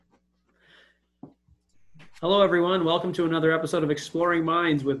Hello, everyone. Welcome to another episode of Exploring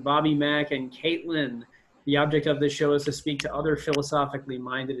Minds with Bobby Mack and Caitlin. The object of this show is to speak to other philosophically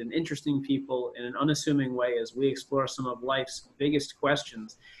minded and interesting people in an unassuming way as we explore some of life's biggest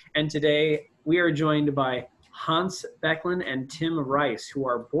questions. And today we are joined by Hans Becklin and Tim Rice, who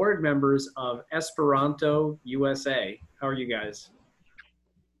are board members of Esperanto USA. How are you guys?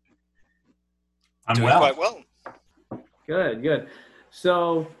 I'm Doing well. quite well. Good, good.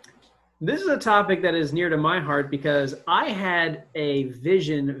 So this is a topic that is near to my heart because I had a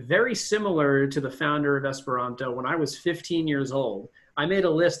vision very similar to the founder of Esperanto when I was 15 years old. I made a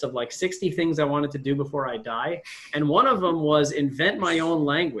list of like 60 things I wanted to do before I die. And one of them was invent my own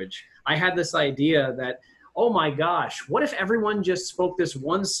language. I had this idea that, oh my gosh, what if everyone just spoke this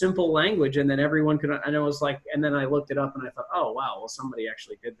one simple language and then everyone could, and it was like, and then I looked it up and I thought, oh wow, well somebody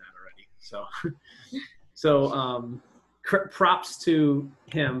actually did that already. So, props to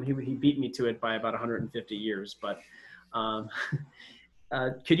him. He beat me to it by about 150 years. But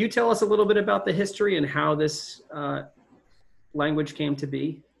could you tell us a little bit about the history and how this language came to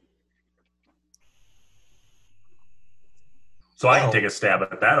be? So I can take a stab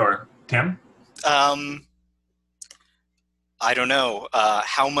at that, or Tim? I don't know.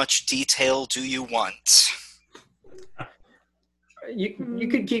 How much detail do you want? You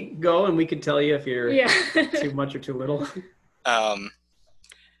could keep going, and we could tell you if you're too much or too little.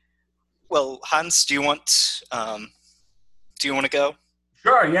 Well, Hans, do you want to go?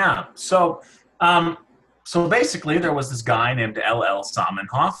 Sure, yeah. So basically, there was this guy named L.L.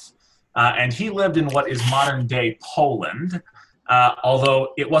 Zamenhof, and he lived in what is modern-day Poland,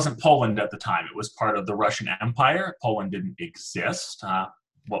 although it wasn't Poland at the time. It was part of the Russian Empire. Poland didn't exist.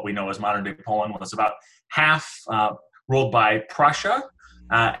 What we know as modern-day Poland was about half ruled by Prussia,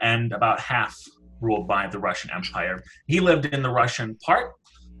 and about half ruled by the Russian Empire. He lived in the Russian part,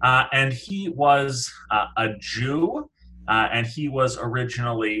 and he was a Jew, and he was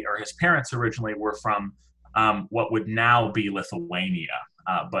originally, or his parents originally were from what would now be Lithuania,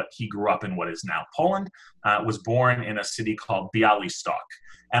 but he grew up in what is now Poland, was born in a city called Bialystok.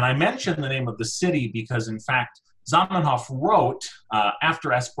 And I mention the name of the city because, in fact, Zamenhof wrote,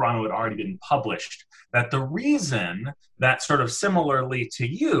 after Esperanto had already been published, that the reason that, sort of similarly to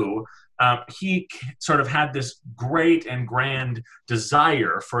you, he sort of had this great and grand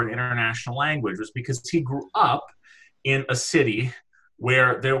desire for an international language was because he grew up in a city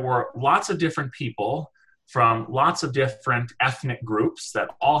where there were lots of different people from lots of different ethnic groups that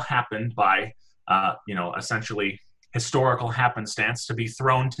all happened by, essentially historical happenstance to be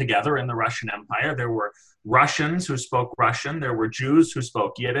thrown together in the Russian Empire. There were Russians who spoke Russian, there were Jews who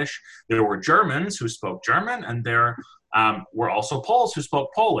spoke Yiddish, there were Germans who spoke German, and there were also Poles who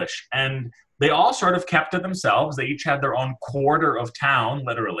spoke Polish. And they all sort of kept to themselves. They each had their own quarter of town,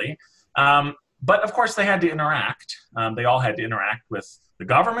 literally. But of course, they had to interact. They all had to interact with the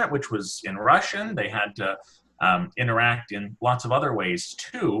government, which was in Russian. They had to interact in lots of other ways,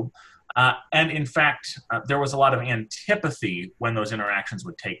 too. And in fact, there was a lot of antipathy when those interactions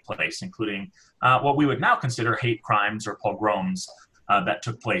would take place, including what we would now consider hate crimes or pogroms that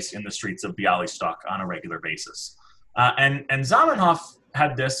took place in the streets of Bialystok on a regular basis. And Zamenhof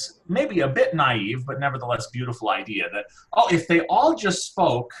had this maybe a bit naive, but nevertheless beautiful idea that, if they all just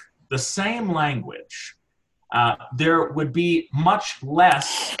spoke the same language, there would be much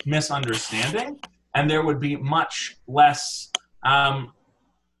less misunderstanding, and there would be much less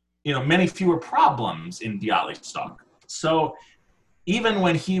many fewer problems in Bialystok. So even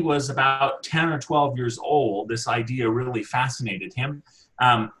when he was about 10 or 12 years old, this idea really fascinated him.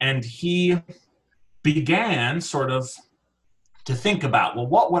 And he began sort of to think about, well,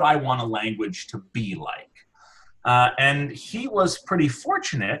 what would I want a language to be like? And he was pretty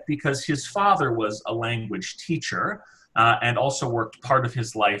fortunate because his father was a language teacher and also worked part of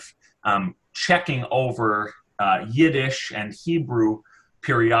his life checking over Yiddish and Hebrew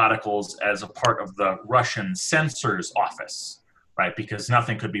periodicals as a part of the Russian censor's office, right? Because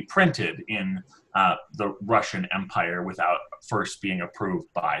nothing could be printed in the Russian Empire without first being approved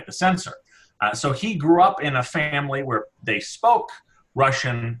by the censor. So he grew up in a family where they spoke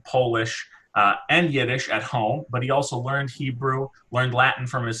Russian, Polish, and Yiddish at home, but he also learned Hebrew, learned Latin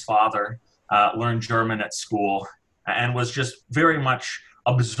from his father, learned German at school, and was just very much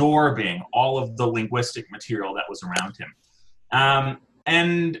absorbing all of the linguistic material that was around him.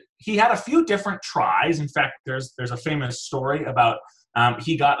 And he had a few different tries. In fact, there's a famous story about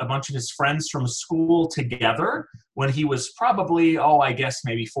he got a bunch of his friends from school together when he was probably,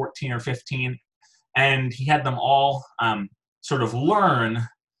 maybe 14 or 15. And he had them all sort of learn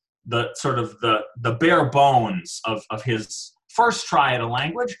the bare bones of his first try at a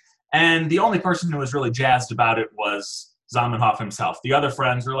language. And the only person who was really jazzed about it was Zamenhof himself. The other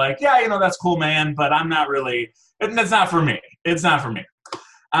friends were like, yeah, that's cool, man, but I'm not really, it's not for me. It's not for me.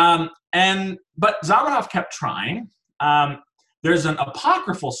 But Zamenhof kept trying. There's an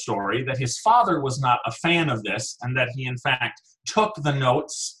apocryphal story that his father was not a fan of this, and that he, in fact, took the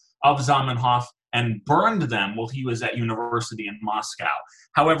notes of Zamenhof and burned them while he was at university in Moscow.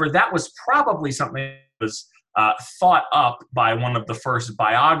 However, that was probably something that was thought up by one of the first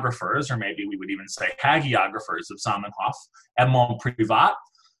biographers, or maybe we would even say hagiographers of Zamenhof, Edmond Privat,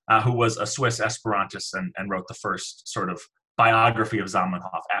 who was a Swiss Esperantist and wrote the first sort of biography of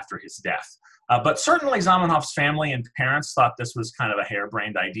Zamenhof after his death. But certainly Zamenhof's family and parents thought this was kind of a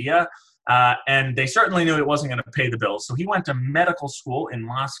harebrained idea, and they certainly knew it wasn't going to pay the bills. So he went to medical school in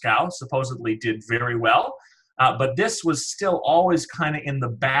Moscow, supposedly did very well, but this was still always kind of in the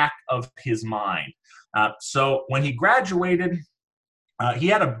back of his mind. So when he graduated, he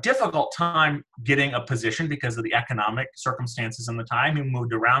had a difficult time getting a position because of the economic circumstances in the time. He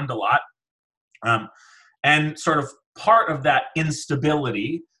moved around a lot. And sort of part of that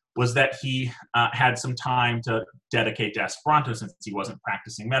instability was that he had some time to dedicate to Esperanto since he wasn't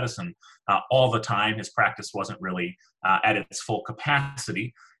practicing medicine all the time. His practice wasn't really at its full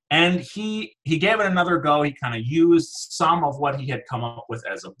capacity. And he gave it another go. He kind of used some of what he had come up with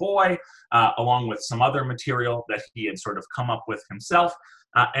as a boy, along with some other material that he had sort of come up with himself.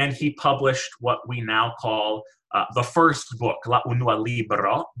 And he published what we now call the first book, La Unua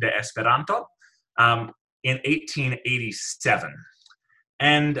Libro de Esperanto, in 1887.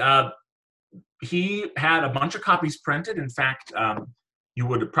 And he had a bunch of copies printed. In fact, you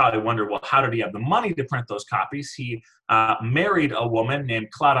would probably wonder, well, how did he have the money to print those copies? He married a woman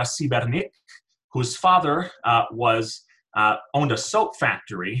named Clara Sibernik, whose father owned a soap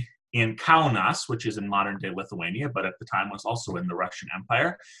factory in Kaunas, which is in modern-day Lithuania, but at the time was also in the Russian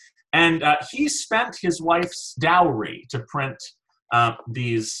Empire. And he spent his wife's dowry to print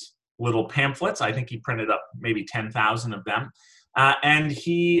these little pamphlets. I think he printed up maybe 10,000 of them. And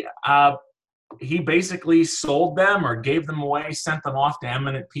he basically sold them or gave them away, sent them off to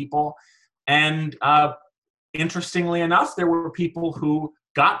eminent people. And interestingly enough, there were people who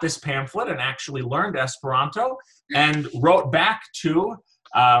got this pamphlet and actually learned Esperanto and wrote back to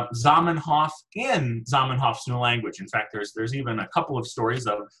Zamenhof in Zamenhof's new language. In fact, there's even a couple of stories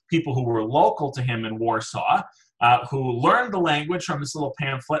of people who were local to him in Warsaw who learned the language from this little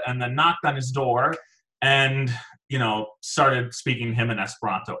pamphlet and then knocked on his door and started speaking him in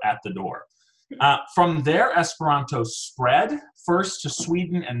Esperanto at the door. From there, Esperanto spread first to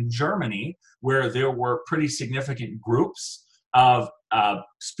Sweden and Germany, where there were pretty significant groups of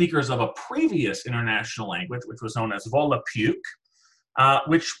speakers of a previous international language, which was known as Volapük,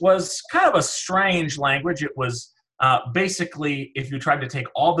 which was kind of a strange language. It was basically, if you tried to take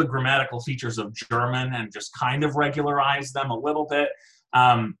all the grammatical features of German and just kind of regularize them a little bit,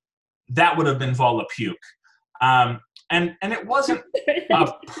 that would have been Volapük. And it wasn't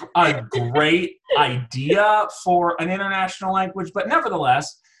a great idea for an international language, but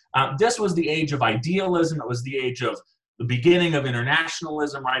nevertheless, this was the age of idealism. It was the age of the beginning of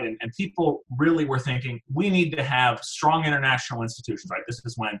internationalism, right? And people really were thinking, we need to have strong international institutions, right? This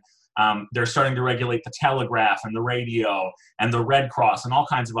is when they're starting to regulate the telegraph and the radio and the Red Cross and all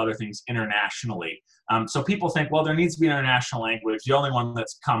kinds of other things internationally. So people think, well, there needs to be an international language. The only one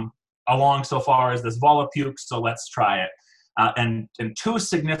that's come along so far is this Volapük, so let's try it. And two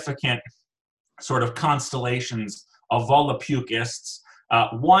significant sort of constellations of Volapükists,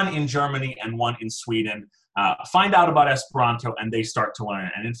 one in Germany and one in Sweden, find out about Esperanto and they start to learn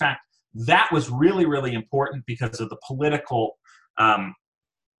it. And in fact, that was really, really important because of the political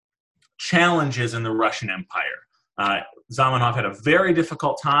challenges in the Russian Empire. Zamenhof had a very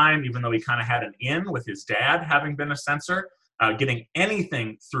difficult time, even though he kind of had an in with his dad having been a censor, getting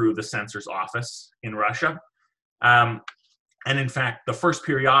anything through the censor's office in Russia. And in fact, the first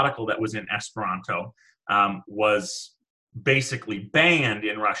periodical that was in Esperanto was basically banned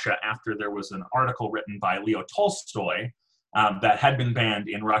in Russia after there was an article written by Leo Tolstoy that had been banned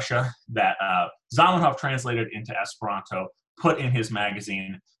in Russia that Zamenhof translated into Esperanto, put in his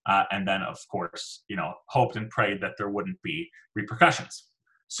magazine, and then, of course, hoped and prayed that there wouldn't be repercussions.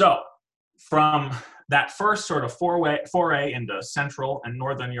 So from that first sort of foray into Central and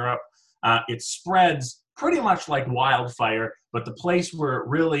Northern Europe, it spreads pretty much like wildfire, but the place where it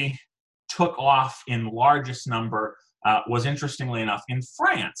really took off in largest number was, interestingly enough, in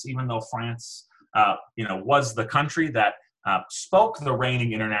France, even though France was the country that spoke the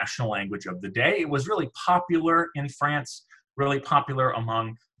reigning international language of the day. It was really popular in France, really popular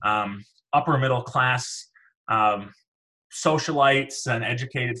among upper middle class socialites and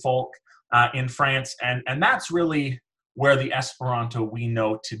educated folk in France, and that's really where the Esperanto we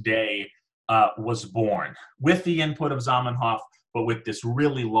know today was born, with the input of Zamenhof, but with this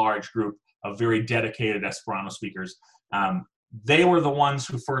really large group of very dedicated Esperanto speakers. They were the ones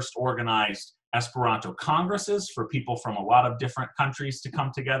who first organized Esperanto congresses for people from a lot of different countries to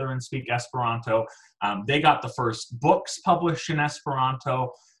come together and speak Esperanto. They got the first books published in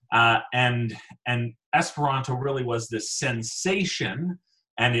Esperanto, and Esperanto really was this sensation,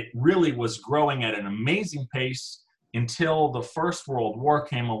 and it really was growing at an amazing pace until the First World War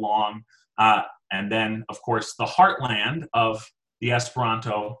came along, and then, of course, the heartland of the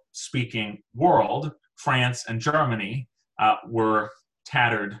Esperanto-speaking world, France and Germany, were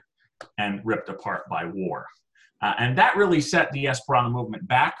tattered and ripped apart by war. And that really set the Esperanto movement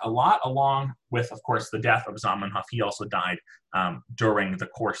back a lot, along with, of course, the death of Zamenhof. He also died during the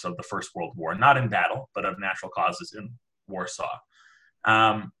course of the First World War, not in battle, but of natural causes in Warsaw.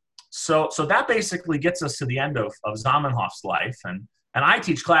 So that basically gets us to the end of Zamenhof's life. And I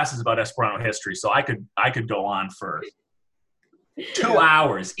teach classes about Esperanto history, so I could go on for 2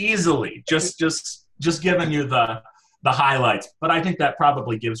 hours easily, just giving you the highlights. But I think that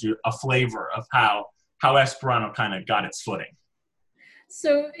probably gives you a flavor of how Esperanto kind of got its footing.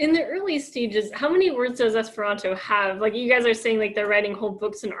 So in the early stages, how many words does Esperanto have? Like, you guys are saying like they're writing whole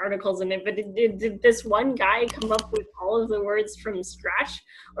books and articles in it, but did this one guy come up with all of the words from scratch?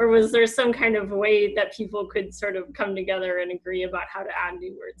 Or was there some kind of way that people could sort of come together and agree about how to add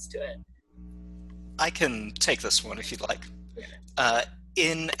new words to it? I can take this one if you'd like.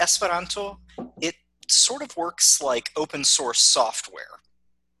 In Esperanto, it sort of works like open source software,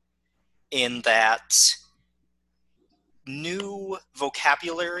 in that new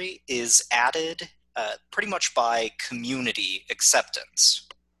vocabulary is added pretty much by community acceptance.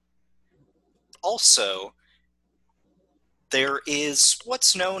 Also, there is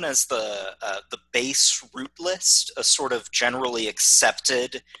what's known as the base root list, a sort of generally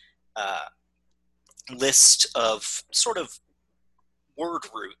accepted list of sort of word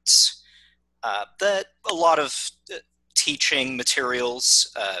roots that a lot of teaching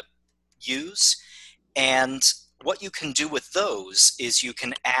materials use. And what you can do with those is you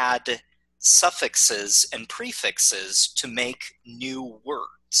can add suffixes and prefixes to make new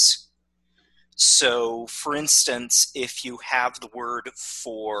words. So, for instance, if you have the word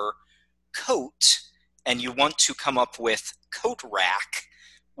for coat and you want to come up with coat rack,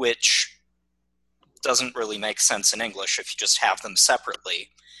 which doesn't really make sense in English if you just have them separately,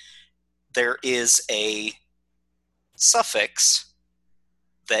 there is a suffix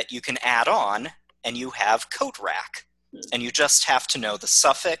that you can add on, and you have coat rack. And you just have to know the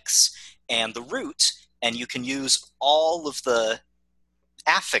suffix and the root, and you can use all of the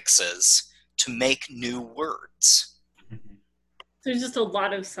affixes to make new words. There's just a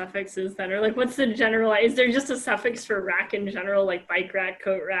lot of suffixes that are like, what's the general, is there just a suffix for rack in general, like bike rack,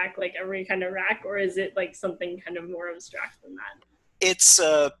 coat rack, like every kind of rack, or is it like something kind of more abstract than that? It's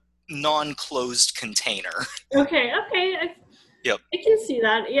a non-closed container. Okay. Yep. I can see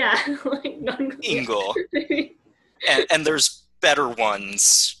that, yeah. Like Ingo. And there's better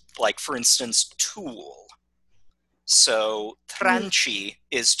ones, like, for instance, tool. So, tranci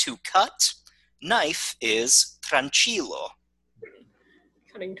is to cut, knife is trancillo.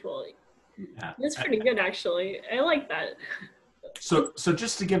 Cutting tool. Yeah. That's pretty good, actually. I like that. So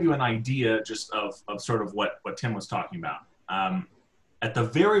just to give you an idea just of sort of what Tim was talking about, at the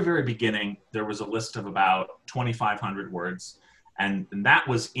very, very beginning, there was a list of about 2,500 words, and that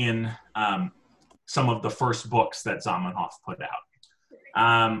was in some of the first books that Zamenhof put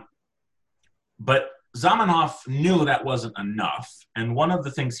out. But Zamenhof knew that wasn't enough, and one of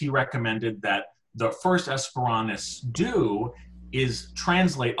the things he recommended that the first Esperantists do is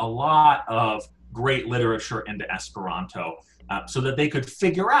translate a lot of great literature into Esperanto, so that they could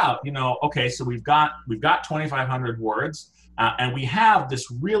figure out, okay, so we've got 2,500 words, and we have this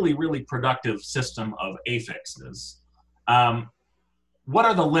really, really productive system of affixes. What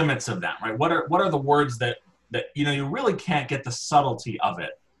are the limits of that, right? What are the words that you really can't get the subtlety of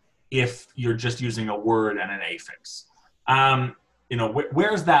it if you're just using a word and an affix?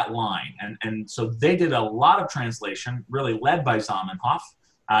 Where's that line? And so they did a lot of translation, really led by Zamenhof,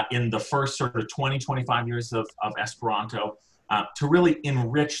 in the first sort of 20, 25 years of Esperanto, to really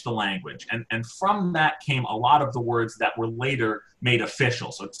enrich the language. And from that came a lot of the words that were later made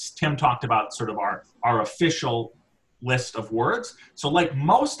official. So Tim talked about sort of our official list of words. So like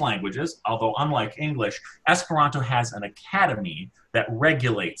most languages, although unlike English, Esperanto has an academy that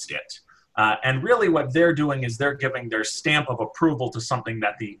regulates it. And really what they're doing is they're giving their stamp of approval to something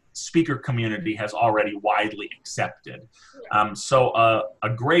that the speaker community has already widely accepted. So a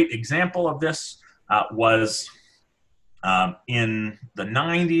great example of this was in the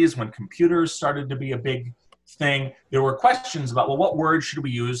 90s when computers started to be a big thing. There were questions about, well, what word should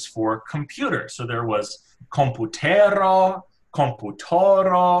we use for computer? So there was computero,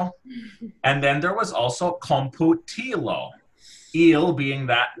 computoro, and then there was also computilo. Il being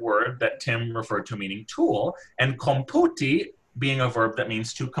that word that Tim referred to meaning tool, and computi being a verb that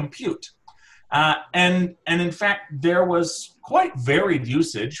means to compute. And in fact, there was quite varied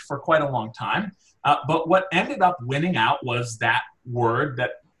usage for quite a long time. But what ended up winning out was that word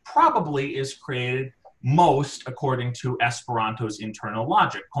that probably is created most according to Esperanto's internal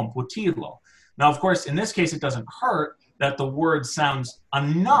logic, computilo. Now, of course, in this case, it doesn't hurt that the word sounds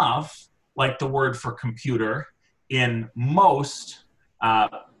enough like the word for computer in most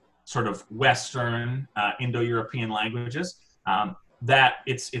sort of Western Indo-European languages, that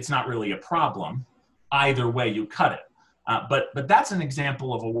it's not really a problem. Either way you cut it. But that's an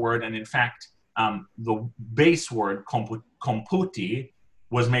example of a word, and in fact, the base word computi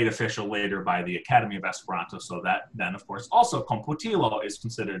was made official later by the Academy of Esperanto, so that then, of course, also computilo is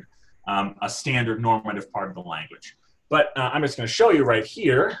considered a standard normative part of the language. But I'm just going to show you right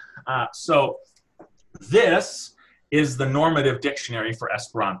here. So this is the normative dictionary for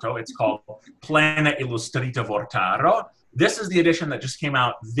Esperanto. It's called Plena Illustrita Vortaro. This is the edition that just came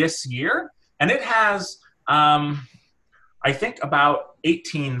out this year, and it has, I think, about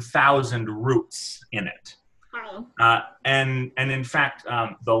 18,000 roots in it. Wow. And in fact,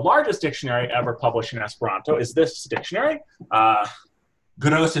 the largest dictionary ever published in Esperanto is this dictionary,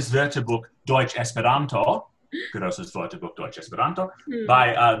 Grosses Wörterbuch Deutsch Esperanto, Grosses Wörterbuch Deutsch Esperanto,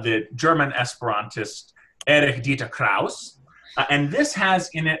 by the German Esperantist Erich Dieter Kraus. And this has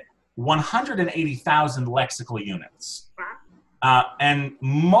in it 180,000 lexical units. And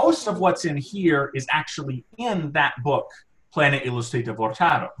most of what's in here is actually in that book, Plena Illustrita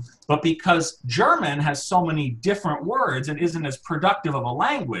Vortaro. But because German has so many different words and isn't as productive of a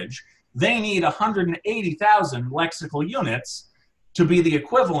language, they need 180,000 lexical units to be the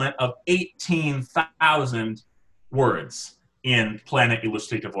equivalent of 18,000 words in Plena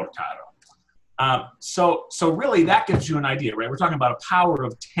Illustrita Vortaro. So really that gives you an idea, right? We're talking about a power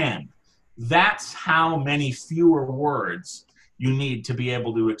of 10. That's how many fewer words you need to be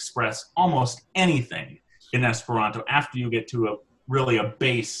able to express almost anything in Esperanto after you get to a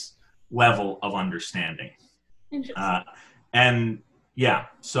base level of understanding. And yeah,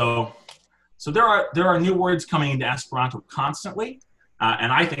 so there are new words coming into Esperanto constantly,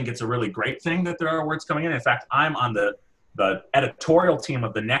 and I think it's a really great thing that there are words coming in. In fact, I'm on the editorial team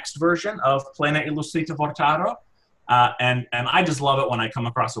of the next version of Plena Illustrita Vortaro, and I just love it when I come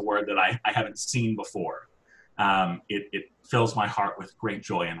across a word that I haven't seen before. It fills my heart with great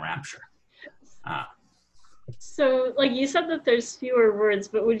joy and rapture. So, like you said that there's fewer words,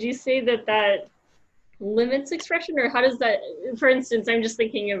 but would you say that limits expression, or how does that, for instance, I'm just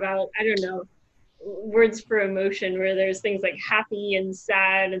thinking about, I don't know, words for emotion, where there's things like happy and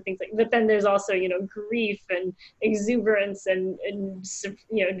sad and things like, but then there's also, grief and exuberance and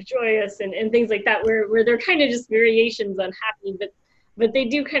joyous and things like that, where they're kind of just variations on happy, but they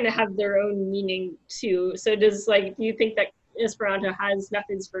do kind of have their own meaning too. So do you think that Esperanto has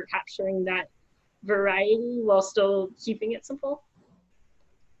methods for capturing that variety while still keeping it simple?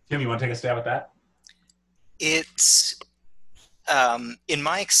 Tim, you want to take a stab at that? It's, in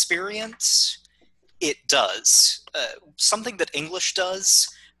my experience, it does. Something that English does,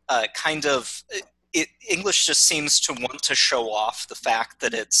 English just seems to want to show off the fact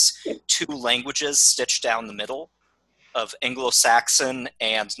that it's two languages stitched down the middle of Anglo-Saxon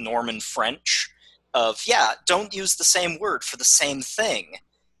and Norman French don't use the same word for the same thing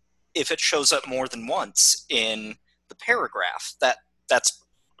if it shows up more than once in the paragraph. That's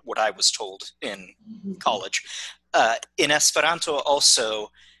what I was told in college. In Esperanto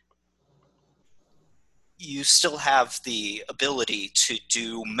also, you still have the ability to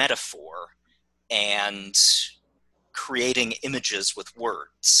do metaphor and creating images with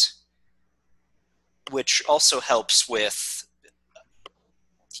words, which also helps with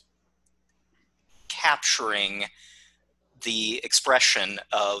capturing the expression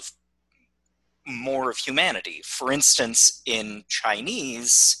of more of humanity. For instance, in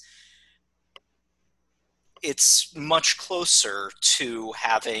Chinese, it's much closer to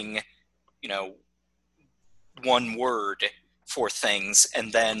having, one word for things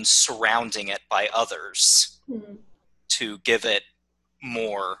and then surrounding it by others to give it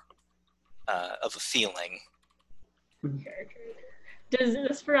more of a feeling. does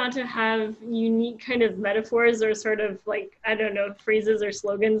Esperanto have unique kind of metaphors or sort of like, I don't know, phrases or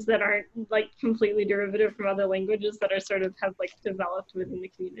slogans that aren't like completely derivative from other languages that are sort of have like developed within the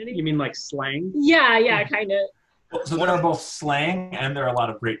community? You mean like slang? Yeah, kind of. Well, so there are both slang and there are a lot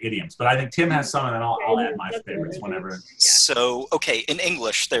of great idioms. But I think Tim has some, and then I'll add my favorites whenever. So, okay, in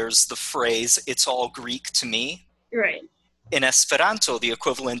English, there's the phrase, it's all Greek to me. Right. In Esperanto, the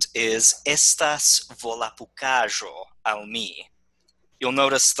equivalent is estas volapukaĵo al mi. You'll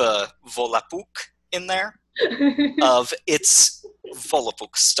notice the volapuk in there of it's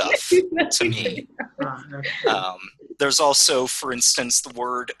volapuk stuff to me. There's also, for instance, the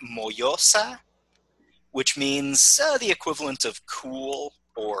word moyosa, which means the equivalent of cool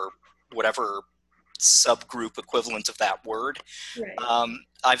or whatever subgroup equivalent of that word. Right.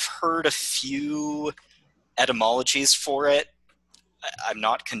 I've heard a few etymologies for it. I'm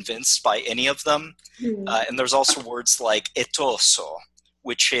not convinced by any of them. And there's also words like etoso,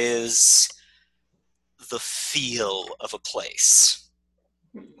 which is the feel of a place.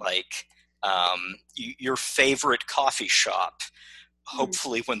 Like your favorite coffee shop,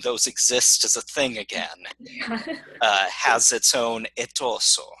 hopefully when those exist as a thing again, has its own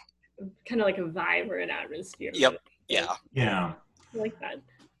etoso. Kind of like a vibe or an atmosphere. Yep, yeah. Yeah. I like that.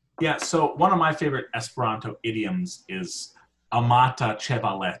 Yeah, so one of my favorite Esperanto idioms is amata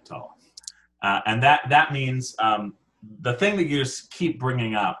ĉevaleto. And that means the thing that you just keep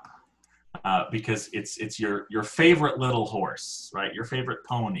bringing up because it's your favorite little horse, right? Your favorite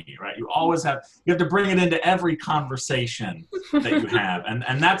pony, right? You have to bring it into every conversation that you have.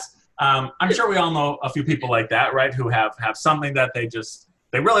 And that's, I'm sure we all know a few people like that, right? Who have something that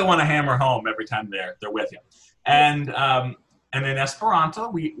they really want to hammer home every time they're with you. And in Esperanto,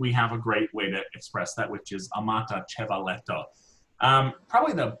 we have a great way to express that, which is amata ĉevaleto.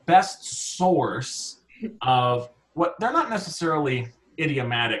 Probably the best source of what they're not necessarily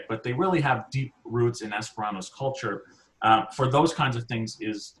idiomatic, but they really have deep roots in Esperanto's culture for those kinds of things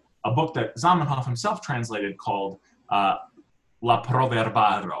is a book that Zamenhof himself translated called La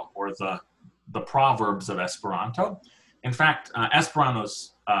Proverbaro, or the Proverbs of Esperanto. In fact,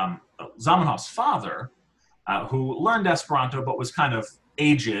 Zamenhof's father, who learned Esperanto but was kind of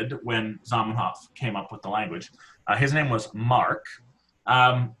aged when Zamenhof came up with the language. His name was Mark.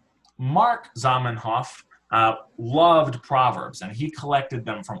 Mark Zamenhof loved proverbs, and he collected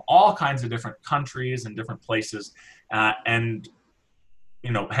them from all kinds of different countries and different places, and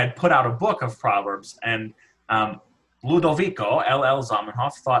had put out a book of proverbs. And Ludovico L.L.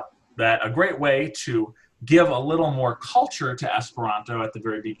 Zamenhof thought that a great way to give a little more culture to Esperanto at the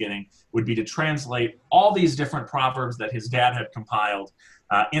very beginning would be to translate all these different proverbs that his dad had compiled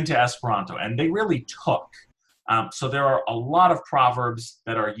into Esperanto, and they really took. So there are a lot of proverbs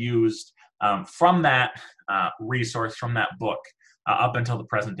that are used from that resource, from that book, up until the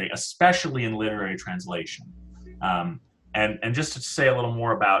present day, especially in literary translation. And just to say a little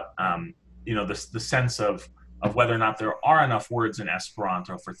more about the sense of whether or not there are enough words in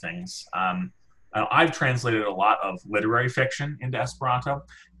Esperanto for things. I've translated a lot of literary fiction into Esperanto,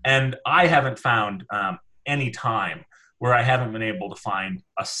 and I haven't found any time where I haven't been able to find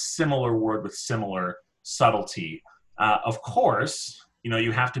a similar word with similar subtlety. Of course,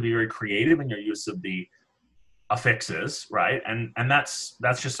 you have to be very creative in your use of the affixes, right? And that's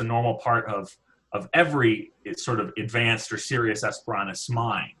just a normal part of every sort of advanced or serious Esperantist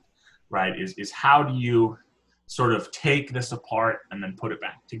mind, right? Is how do you sort of take this apart and then put it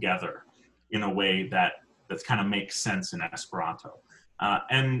back together in a way that kind of makes sense in Esperanto.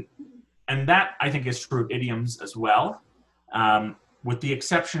 And that, I think, is true of idioms as well. With the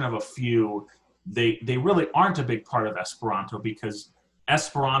exception of a few, they really aren't a big part of Esperanto, because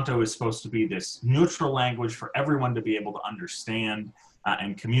Esperanto is supposed to be this neutral language for everyone to be able to understand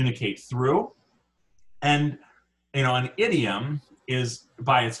and communicate through. And, an idiom is,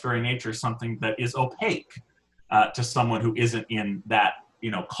 by its very nature, something that is opaque to someone who isn't in that,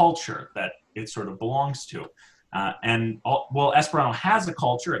 culture that it sort of belongs to. Esperanto has a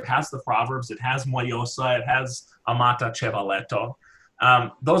culture. It has the proverbs. It has moyosa. It has amata ĉevaleto.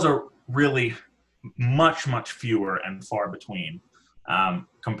 Those are really much, much fewer and far between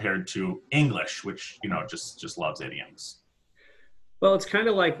compared to English, which, just loves idioms. Well, it's kind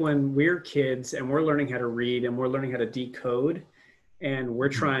of like when we're kids and we're learning how to read and we're learning how to decode, and we're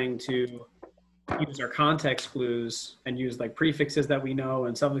trying to use our context clues and use like prefixes that we know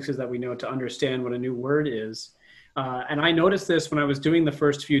and suffixes that we know to understand what a new word is. And I noticed this when I was doing the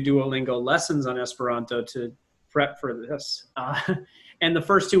first few Duolingo lessons on Esperanto to prep for this. And the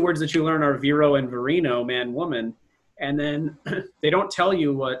first two words that you learn are viro and virino, man, woman. And then they don't tell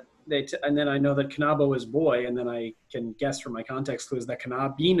you what and then I know that Kanabo is boy, and then I can guess from my context clues that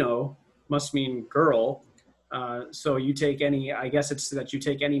Kanabino must mean girl. So you take any, I guess it's that you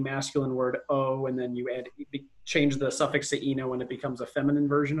take any masculine word o, and then you change the suffix to ino, and it becomes a feminine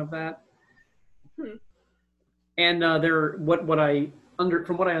version of that. And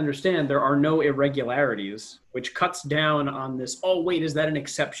from what I understand, there are no irregularities, which cuts down on this. Oh wait, is that an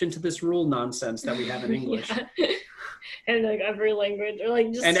exception to this rule nonsense that we have in English? And like every language, or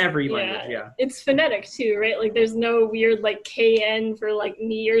like just every language, yeah. It's phonetic too, right? Like there's no weird like KN for like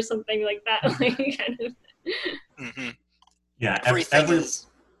me or something like that. Like kind of. Mm-hmm. Yeah,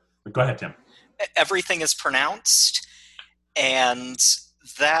 Go ahead, Tim. Everything is pronounced, and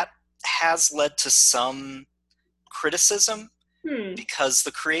that has led to some criticism because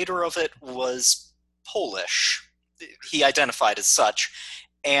the creator of it was Polish. He identified as such,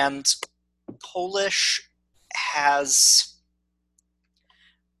 and Polish has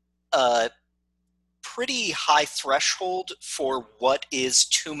a pretty high threshold for what is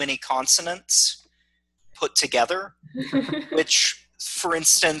too many consonants put together, which, for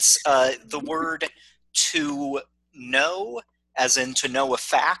instance, the word to know, as in to know a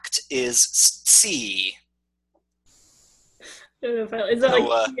fact, is "see." Is that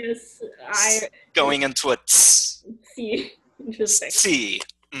like yes? Going into a "ts." See, interesting. See.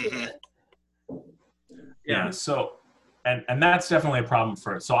 Mm-hmm. Yeah. So, and that's definitely a problem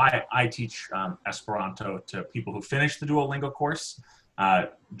so I teach Esperanto to people who finish the Duolingo course,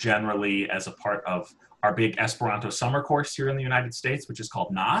 generally as a part of our big Esperanto summer course here in the United States, which is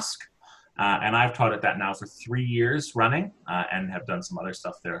called NOSC. And I've taught at that now for 3 years running, and have done some other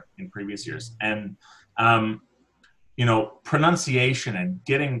stuff there in previous years. And, pronunciation and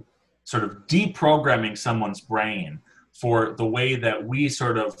getting sort of deprogramming someone's brain for the way that we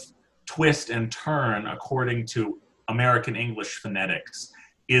sort of twist and turn according to American English phonetics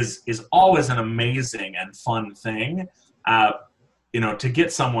is always an amazing and fun thing, to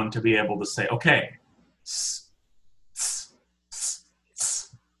get someone to be able to say, okay,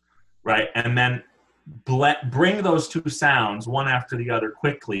 right? And then bring those two sounds one after the other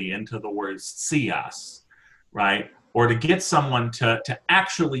quickly into the words see us, right? Or to get someone to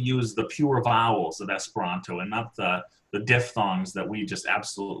actually use the pure vowels of Esperanto and not the diphthongs that we just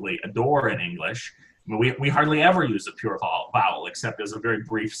absolutely adore in English. I mean, we hardly ever use a pure vowel except as a very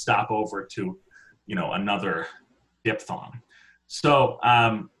brief stopover to, another diphthong. So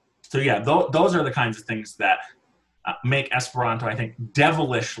yeah, those are the kinds of things that make Esperanto, I think,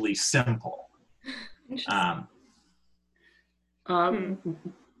 devilishly simple.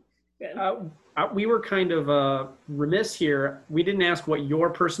 We were kind of remiss here. We didn't ask what your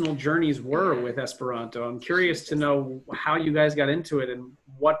personal journeys were with Esperanto. I'm curious to know how you guys got into it and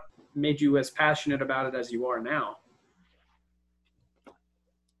what made you as passionate about it as you are now.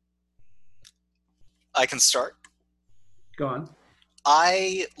 I can start. Go on.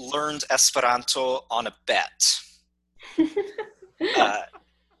 I learned Esperanto on a bet.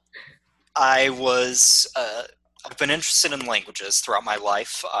 I've been interested in languages throughout my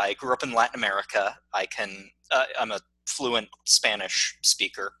life. I grew up in Latin America. I'm a fluent Spanish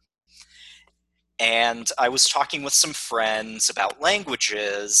speaker. And I was talking with some friends about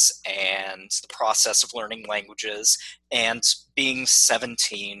languages and the process of learning languages. And being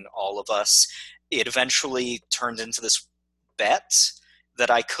 17, all of us, it eventually turned into this bet that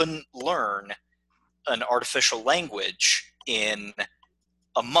I couldn't learn an artificial language in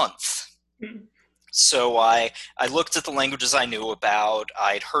a month. So I looked at the languages I knew about.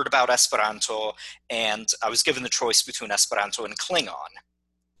 I'd heard about Esperanto, and I was given the choice between Esperanto and Klingon.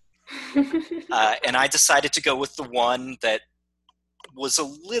 And I decided to go with the one that was a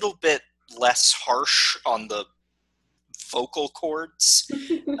little bit less harsh on the vocal cords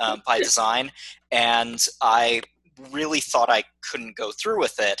by design. And I really thought I couldn't go through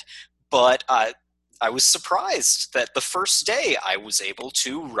with it, but I was surprised that the first day I was able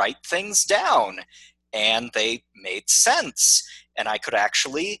to write things down and they made sense, and I could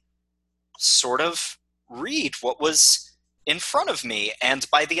actually sort of read what was in front of me. And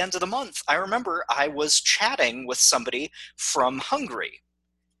by the end of the month, I remember I was chatting with somebody from Hungary,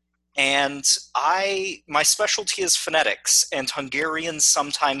 and my specialty is phonetics, and Hungarian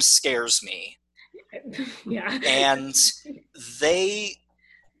sometimes scares me. Yeah. And they,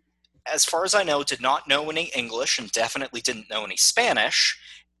 as far as I know, did not know any English and definitely didn't know any Spanish.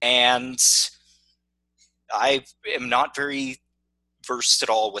 And I am not very versed at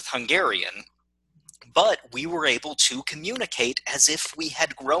all with Hungarian. But we were able to communicate as if we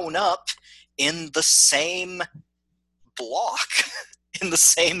had grown up in the same block, in the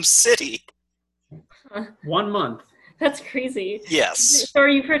same city. 1 month. That's crazy. Yes. So are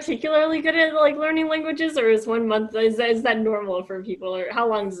you particularly good at like learning languages, or is 1 month is that normal for people, or how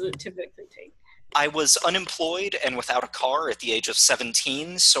long does it typically take? I was unemployed and without a car at the age of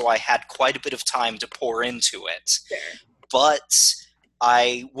 17, so I had quite a bit of time to pour into it. There. But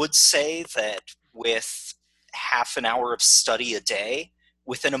I would say that with half an hour of study a day,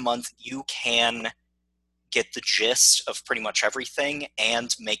 within a month, you can get the gist of pretty much everything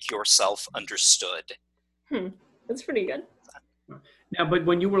and make yourself understood. That's pretty good. Now, but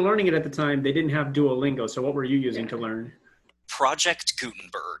when you were learning it at the time, they didn't have Duolingo. So what were you using to learn? Project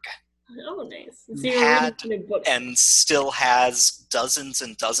Gutenberg Oh, nice. So you were had reading books. and still has dozens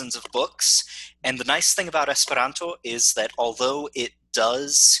and dozens of books. And the nice thing about Esperanto is that although it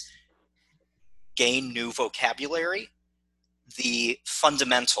does gain new vocabulary, the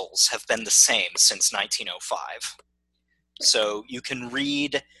fundamentals have been the same since 1905. So you can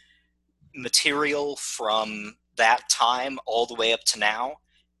read material from that time all the way up to now,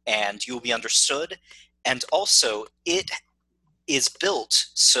 and you'll be understood. And also, it is built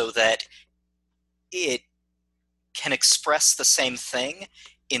so that it can express the same thing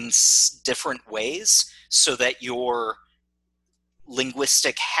in different ways so that your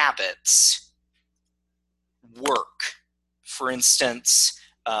linguistic habits work. For instance,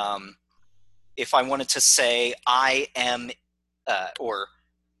 if I wanted to say I am, or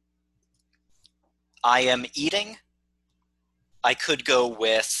I am eating, I could go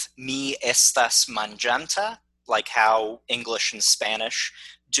with mi estas manjanta, like how English and Spanish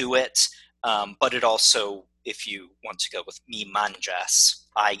do it. But it also, if you want to go with mi manjas,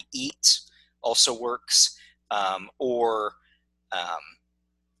 I eat, also works. Or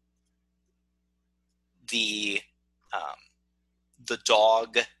the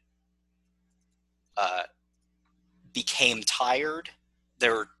dog became tired.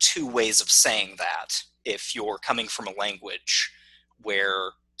 There are two ways of saying that if you're coming from a language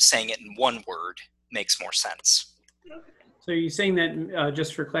where saying it in one word makes more sense. So you're saying that,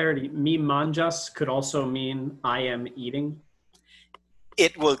 just for clarity, mi manjas could also mean I am eating?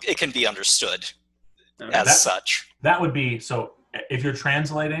 It can be understood Okay. as such. That would be, so if you're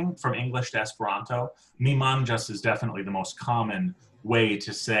translating from English to Esperanto, mi manjas is definitely the most common way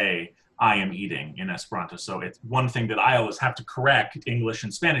to say I am eating in Esperanto. So it's one thing that I always have to correct English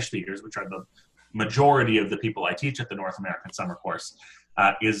and Spanish speakers, which are the majority of the people I teach at the North American Summer Course,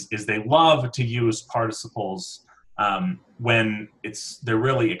 is they love to use participles when they're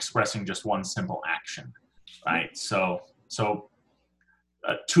really expressing just one simple action, right? So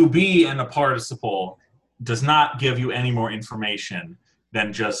to be in a participle does not give you any more information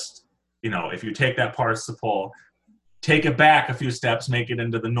than just, if you take that participle, take it back a few steps, make it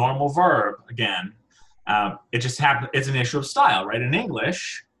into the normal verb again. It just happens. It's an issue of style, right? In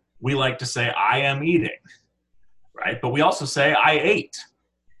English, we like to say I am eating, right? But we also say I ate,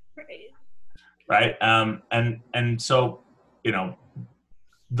 right? And so,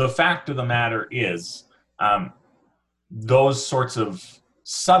 the fact of the matter is, those sorts of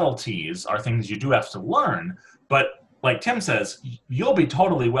subtleties are things you do have to learn. But like Tim says, you'll be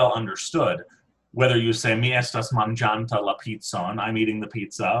totally well understood whether you say mi estas manjanta la pizzon, I'm eating the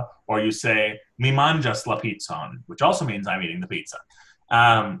pizza, or you say mi manjas la pizzon, which also means I'm eating the pizza.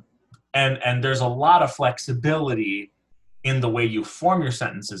 And there's a lot of flexibility in the way you form your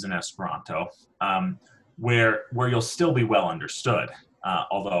sentences in Esperanto, where you'll still be well understood.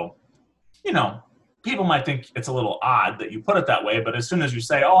 Although, people might think it's a little odd that you put it that way, but as soon as you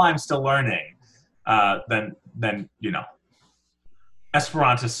say, "Oh, I'm still learning," then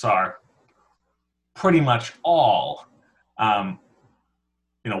Esperantists are pretty much all,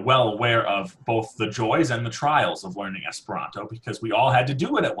 well aware of both the joys and the trials of learning Esperanto, because we all had to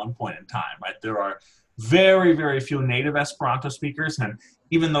do it at one point in time, right? There are very, very few native Esperanto speakers, and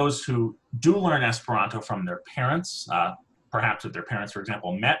even those who do learn Esperanto from their parents, perhaps if their parents, for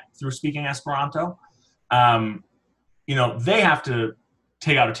example, met through speaking Esperanto, they have to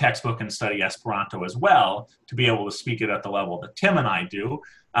take out a textbook and study Esperanto as well to be able to speak it at the level that Tim and I do,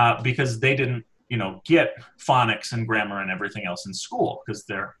 because they didn't, get phonics and grammar and everything else in school, because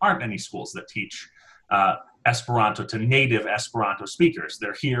there aren't any schools that teach Esperanto to native Esperanto speakers.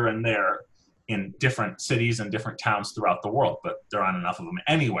 They're here and there in different cities and different towns throughout the world, but there aren't enough of them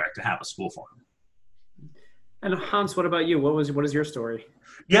anywhere to have a school for them. And Hans, what about you? What is your story?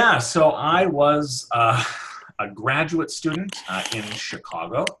 Yeah, so I was a graduate student in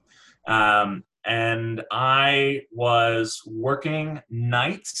Chicago, and I was working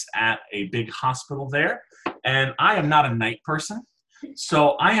nights at a big hospital there, and I am not a night person,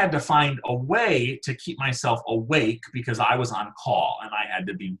 so I had to find a way to keep myself awake because I was on call, and I had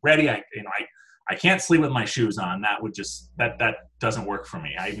to be ready. I can't sleep with my shoes on. That would just, that doesn't work for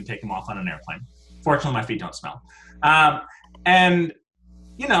me. I even take them off on an airplane. Fortunately, my feet don't smell. And,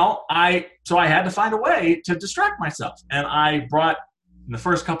 you know, so I had to find a way to distract myself. And I brought, in the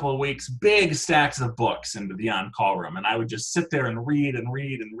first couple of weeks, big stacks of books into the on-call room. And I would just sit there and read and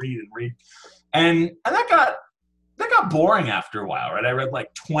read and read and read. And that got boring after a while, right? I read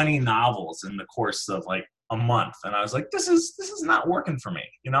like 20 novels in the course of like a month. And I was like, this is not working for me.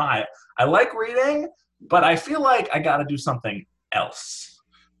 You know, I like reading, but I feel like I got to do something else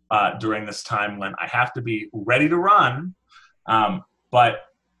during this time when I have to be ready to run. But,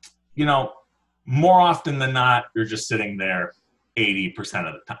 you know, more often than not, you're just sitting there 80%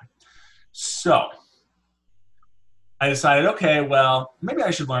 of the time. So I decided, okay, well, maybe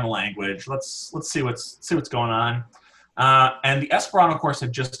I should learn a language. Let's see what's going on. And the Esperanto course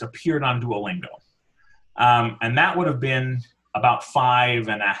had just appeared on Duolingo. And that would have been about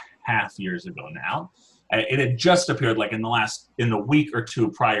 5.5 years ago now. It had just appeared like in the week or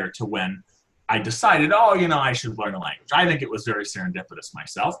two prior to when I decided, oh, you know, I should learn a language. I think it was very serendipitous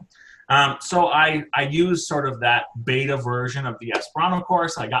myself. So I used sort of that beta version of the Esperanto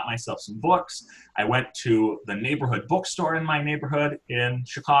course. I got myself some books. I went to the neighborhood bookstore in my neighborhood in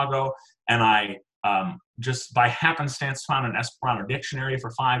Chicago, and I just by happenstance found an Esperanto dictionary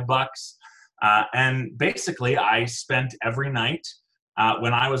for $5. And basically, I spent every night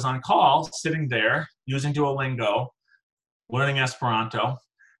when I was on call sitting there using Duolingo, learning Esperanto.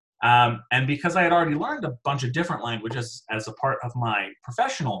 And because I had already learned a bunch of different languages as a part of my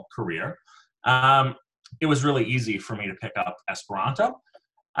professional career, it was really easy for me to pick up Esperanto.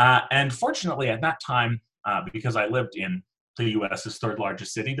 And fortunately, at that time, because I lived in the U.S.'s third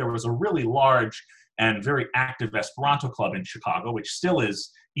largest city, there was a really large and very active Esperanto club in Chicago, which still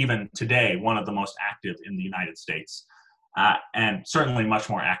is, even today, one of the most active in the United States, and certainly much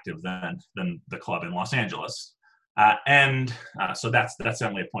more active than the club in Los Angeles. So that's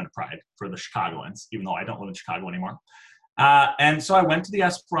certainly a point of pride for the Chicagoans, even though I don't live in Chicago anymore. And so I went to the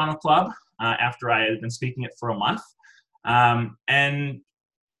Esperanto Club after I had been speaking it for a month, and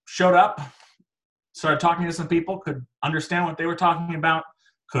showed up, started talking to some people, could understand what they were talking about,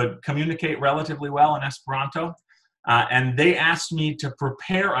 could communicate relatively well in Esperanto. And they asked me to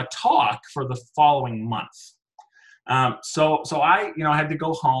prepare a talk for the following month. So I, you know, had to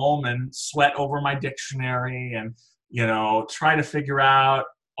go home and sweat over my dictionary and, you know, try to figure out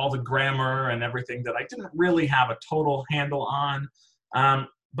all the grammar and everything that I didn't really have a total handle on.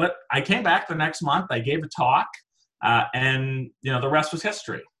 But I came back the next month, I gave a talk, and, you know, the rest was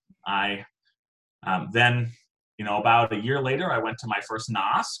history. Then, you know, about a year later, I went to my first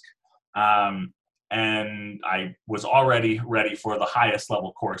NOSC, and I was already ready for the highest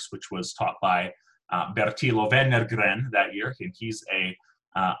level course, which was taught by Bertilo Wennergren that year. And he's a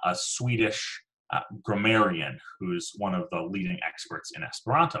Swedish grammarian who's one of the leading experts in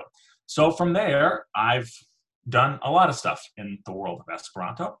Esperanto. So from there, I've done a lot of stuff in the world of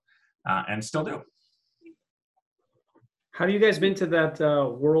Esperanto, and still do. How have you guys been to that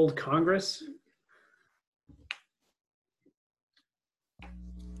World Congress?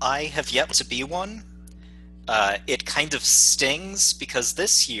 I have yet to be one. It kind of stings because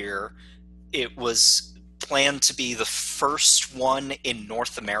this year it was planned to be the first one in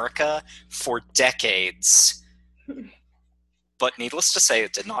North America for decades. But needless to say,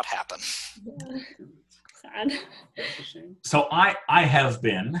 it did not happen. Yeah. Sad. So I have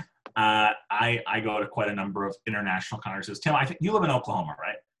been. I go to quite a number of international congresses. Tim, I think you live in Oklahoma,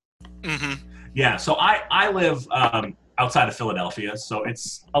 right? Mm-hmm. Yeah, so I live outside of Philadelphia, so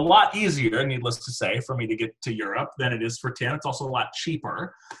it's a lot easier, needless to say, for me to get to Europe than it is for Tim. It's also a lot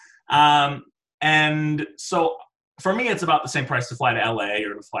cheaper. And so for me, it's about the same price to fly to LA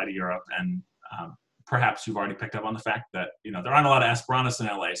or to fly to Europe. And perhaps you've already picked up on the fact that, you know, there aren't a lot of Esperantists in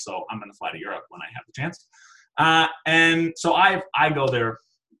LA, so I'm going to fly to Europe when I have the chance. And so I go there,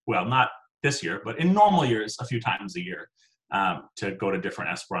 well, not this year, but in normal years, a few times a year, to go to different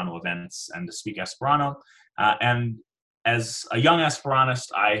Esperanto events and to speak Esperanto. And as a young Esperantist,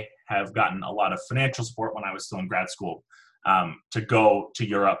 I have gotten a lot of financial support when I was still in grad school, to go to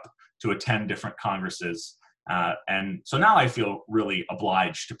Europe, to attend different congresses. And so now I feel really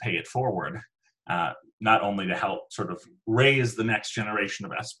obliged to pay it forward, not only to help sort of raise the next generation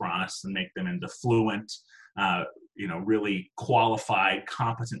of Esperantists and make them into fluent, you know, really qualified,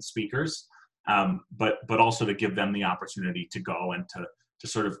 competent speakers, but also to give them the opportunity to go and to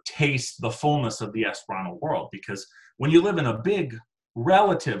sort of taste the fullness of the Esperanto world. Because when you live in a big,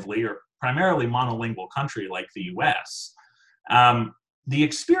 relatively or primarily monolingual country like the US, the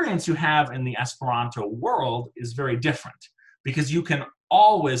experience you have in the Esperanto world is very different, because you can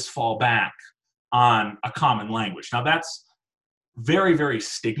always fall back on a common language. Now that's very, very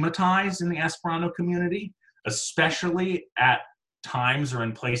stigmatized in the Esperanto community, especially at times or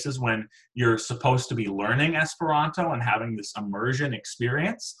in places when you're supposed to be learning Esperanto and having this immersion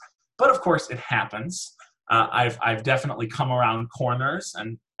experience. But of course, it happens. I've definitely come around corners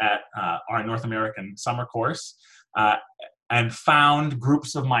and at our North American summer course and found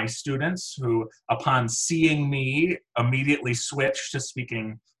groups of my students who, upon seeing me, immediately switched to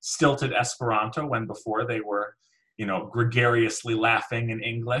speaking stilted Esperanto when before they were, gregariously laughing in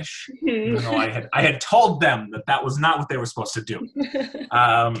English, even though I had told them that that was not what they were supposed to do.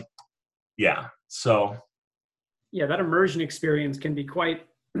 So. Yeah, that immersion experience can be quite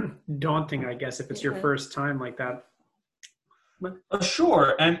daunting, I guess, if it's your first time like that.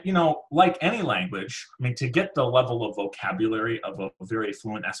 Sure. And, like any language, I mean, to get the level of vocabulary of a very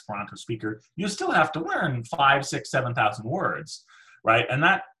fluent Esperanto speaker, you still have to learn 5,000, 6,000, 7,000 words, right? And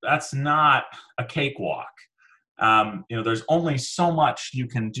that's not a cakewalk. There's only so much you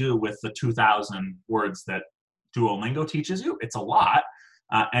can do with the 2,000 words that Duolingo teaches you. It's a lot.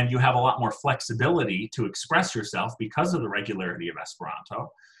 And you have a lot more flexibility to express yourself because of the regularity of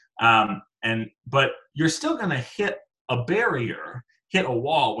Esperanto. But you're still going to hit a barrier, hit a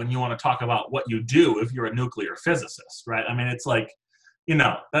wall when you want to talk about what you do if you're a nuclear physicist, right? I mean, it's like,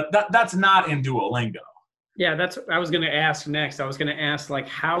 that's not in Duolingo. Yeah, that's what I was going to ask next. I was going to ask, like,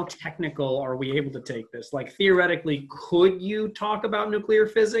 how technical are we able to take this? Like, theoretically, could you talk about nuclear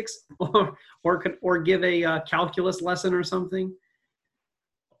physics or give a calculus lesson or something?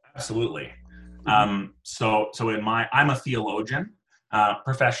 Absolutely. So I'm a theologian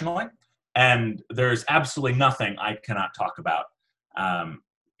professionally, and there's absolutely nothing I cannot talk about.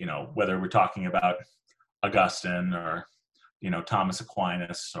 Whether we're talking about Augustine or Thomas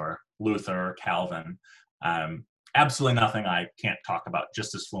Aquinas or Luther or Calvin, absolutely nothing I can't talk about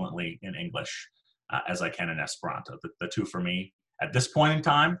just as fluently in English as I can in Esperanto. The two for me at this point in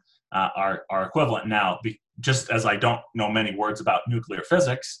time are equivalent. Now, just as I don't know many words about nuclear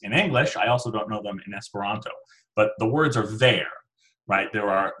physics in English, I also don't know them in Esperanto. But the words are there, right? There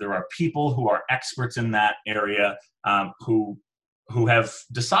are people who are experts in that area who have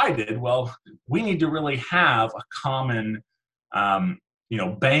decided, well, we need to really have a common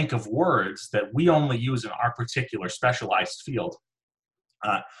bank of words that we only use in our particular specialized field.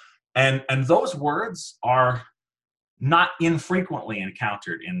 And those words are not infrequently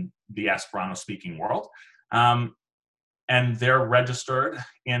encountered in the Esperanto-speaking world. And they're registered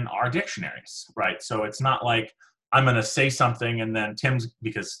in our dictionaries, right? So it's not like I'm going to say something and then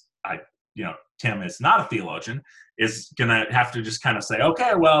because Tim is not a theologian, is going to have to just kind of say,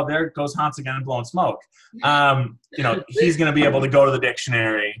 okay, well, there goes Hans again blowing smoke. He's going to be able to go to the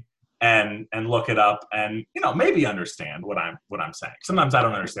dictionary and look it up and, maybe understand what I'm saying. Sometimes I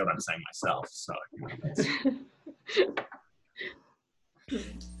don't understand what I'm saying myself. So.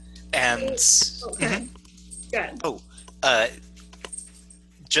 And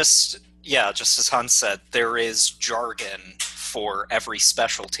just as Hans said, there is jargon for every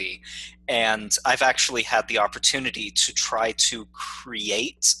specialty, and I've actually had the opportunity to try to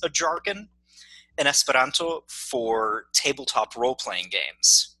create a jargon in Esperanto for tabletop role-playing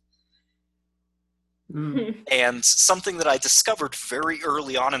games. And something that I discovered very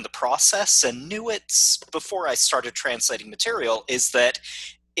early on in the process and knew it before I started translating material is that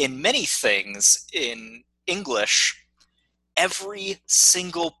in many things in English, every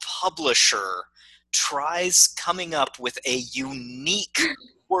single publisher tries coming up with a unique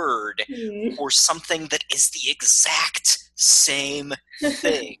word or something that is the exact same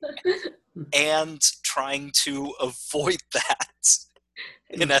thing and trying to avoid that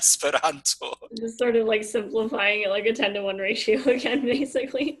in Esperanto. Just sort of like simplifying it like a 10-to-1 ratio again,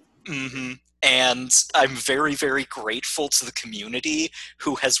 basically. Mm-hmm. And I'm very, very grateful to the community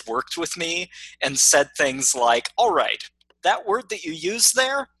who has worked with me and said things like, all right, that word that you use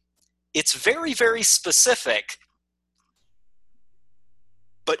there, it's very, very specific,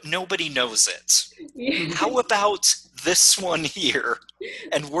 but nobody knows it. How about this one here?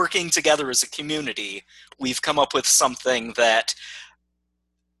 And working together as a community, we've come up with something that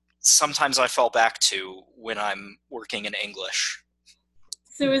sometimes I fall back to when I'm working in English.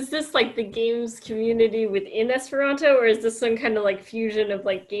 So is this like the games community within Esperanto, or is this some kind of like fusion of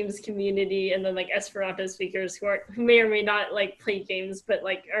like games community and then like Esperanto speakers who may or may not like play games, but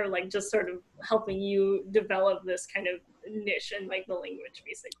like are like just sort of helping you develop this kind of niche in like the language,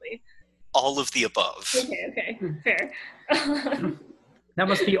 basically? All of the above. Okay, fair. That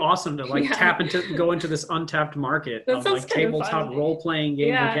must be awesome to like go into this untapped market of like tabletop role-playing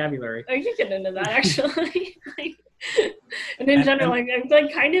game vocabulary. I could get into that actually. And in general, like I'm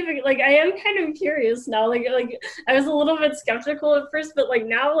like kind of like I am kind of curious now. Like I was a little bit skeptical at first, but like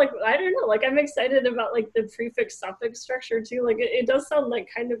now, like I don't know, like I'm excited about like the prefix suffix structure too. Like it does sound like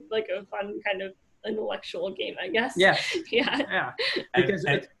kind of like a fun kind of intellectual game, I guess. Yeah. Yeah. Because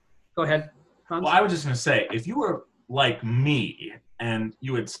go ahead, Hans. Well, I was just going to say, if you were like me and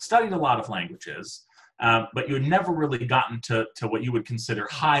you had studied a lot of languages, but you had never really gotten to what you would consider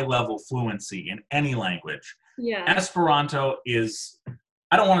high-level fluency in any language, Yeah. Esperanto is,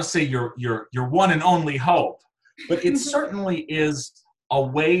 I don't want to say your one and only hope, but it certainly is a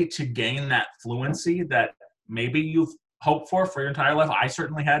way to gain that fluency that maybe you've hoped for your entire life. I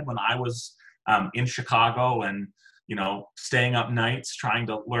certainly had when I was in Chicago and, you know, staying up nights trying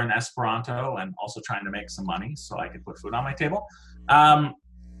to learn Esperanto and also trying to make some money so I could put food on my table.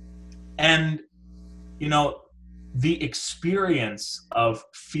 And, you know, the experience of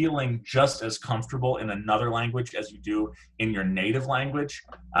feeling just as comfortable in another language as you do in your native language,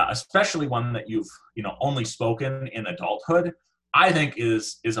 especially one that you've, you know, only spoken in adulthood, I think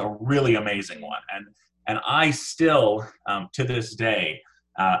is a really amazing one. And I still, to this day,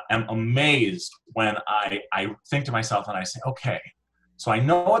 am amazed when I think to myself and I say, okay, so I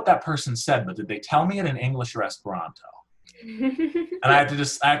know what that person said, but did they tell me it in English or Esperanto? And I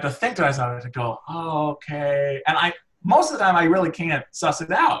have to think to myself, I have to go, oh, okay. And most of the time I really can't suss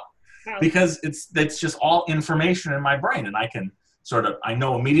it out because it's just all information in my brain. And I can I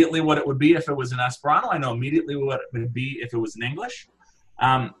know immediately what it would be if it was in Esperanto. I know immediately what it would be if it was in English.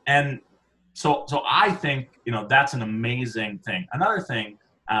 And so I think, you know, that's an amazing thing. Another thing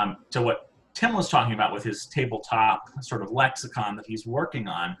to what Tim was talking about with his tabletop sort of lexicon that he's working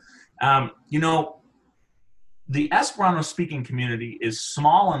on, you know, the Esperanto speaking community is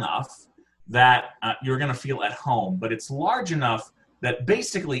small enough that you're going to feel at home, but it's large enough that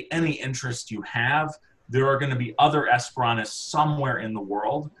basically any interest you have, there are going to be other Esperantists somewhere in the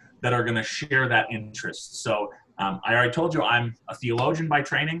world that are going to share that interest. So I already told you I'm a theologian by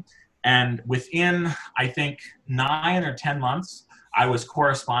training, and within, I think, 9 or 10 months, I was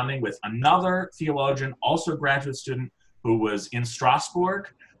corresponding with another theologian, also a graduate student, who was in Strasbourg,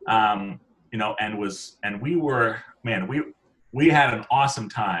 you know, and we had an awesome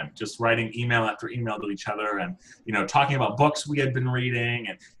time just writing email after email to each other and, you know, talking about books we had been reading.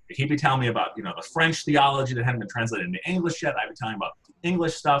 And he'd be telling me about, you know, the French theology that hadn't been translated into English yet. I'd be telling him about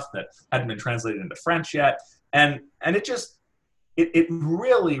English stuff that hadn't been translated into French yet. And it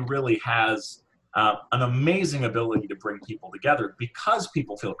really, really has an amazing ability to bring people together because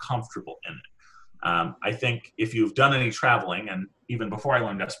people feel comfortable in it. I think if you've done any traveling, and even before I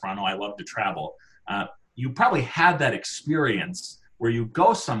learned Esperanto, I love to travel, you probably had that experience where you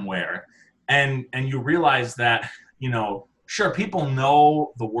go somewhere and you realize that, you know, sure, people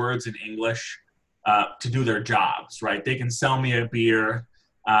know the words in English to do their jobs, right? They can sell me a beer,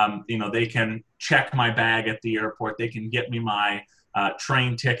 you know, they can check my bag at the airport, they can get me my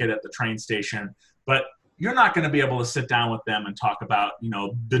train ticket at the train station, but you're not going to be able to sit down with them and talk about, you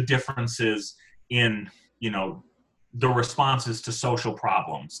know, the differences in, you know, the responses to social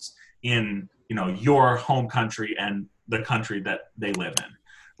problems in, you know, your home country and the country that they live in,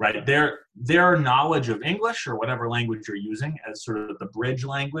 right? Their knowledge of English or whatever language you're using as sort of the bridge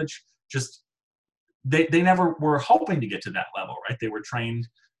language, just they never were hoping to get to that level, right? They were trained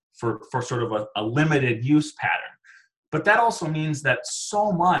for sort of a limited use pattern. But that also means that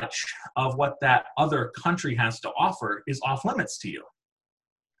so much of what that other country has to offer is off limits to you,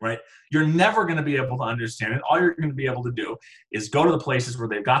 right? You're never going to be able to understand it. All you're going to be able to do is go to the places where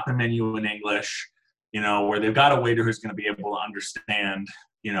they've got the menu in English, you know, where they've got a waiter who's going to be able to understand,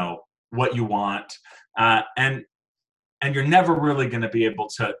 you know, what you want. And you're never really going to be able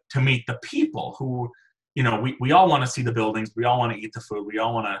to meet the people who, you know, we all want to see the buildings. We all want to eat the food. We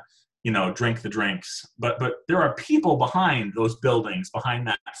all want to, you know, drink the drinks, but there are people behind those buildings, behind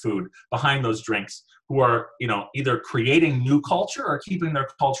that food, behind those drinks who are, you know, either creating new culture or keeping their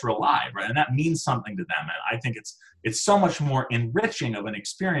culture alive, right? And that means something to them. And I think it's so much more enriching of an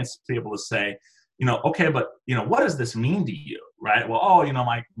experience to be able to say, you know, okay, but, you know, what does this mean to you, right? Well, oh, you know,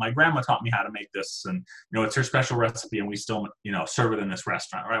 my grandma taught me how to make this and, you know, it's her special recipe and we still, you know, serve it in this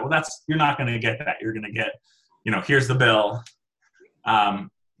restaurant, right? Well, you're not going to get that. You're going to get, you know, here's the bill.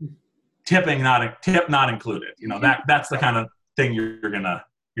 Tip not included. You know, that's the kind of thing you're gonna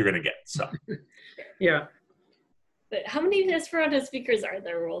get. So yeah. But how many Esperanto speakers are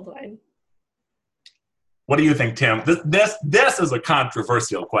there worldwide? What do you think, Tim? This is a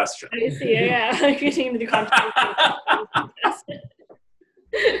controversial question. I see. Yeah, getting into the controversial.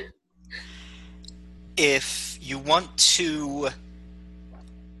 If you want to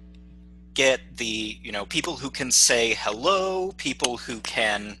get the, people who can say hello, people who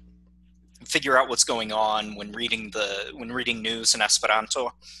can figure out what's going on when reading news in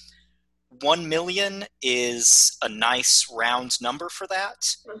Esperanto. 1 million is a nice round number for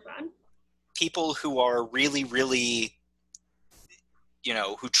that. Okay. People who are really, really,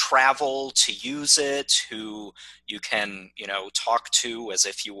 who travel to use it, who you can, talk to as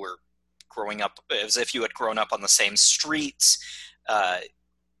if you had grown up on the same streets,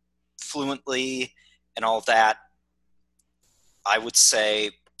 fluently and all that. I would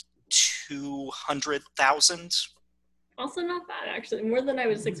say 200,000. Also not bad, actually. More than I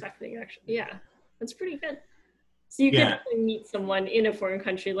was expecting, actually. Yeah, that's pretty good. So you can meet someone in a foreign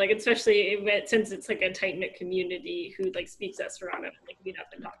country, like especially since it's like a tight-knit community who like speaks Esperanto, like meet up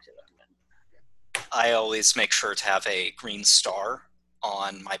and talk to them. I always make sure to have a green star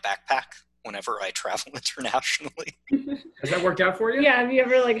on my backpack whenever I travel internationally. Has that worked out for you? Yeah, have you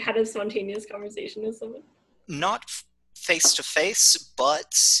ever like had a spontaneous conversation with someone? Not face to face,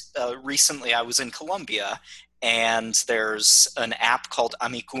 but recently I was in Colombia, and there's an app called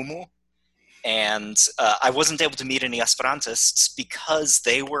Amikumu, and I wasn't able to meet any Esperantists because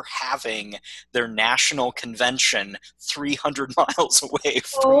they were having their national convention 300 miles away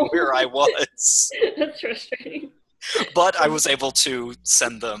from where I was. That's frustrating. But I was able to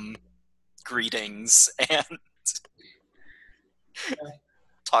send them greetings and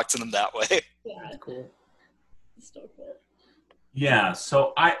talk to them that way. Yeah, cool. It's still cool. Yeah,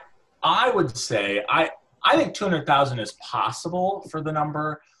 so I would say I think 200,000 is possible for the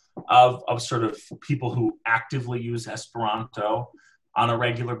number of sort of people who actively use Esperanto on a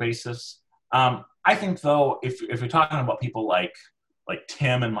regular basis. I think though, if you're talking about people like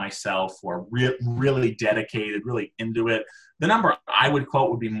Tim and myself who are really dedicated, really into it, the number I would quote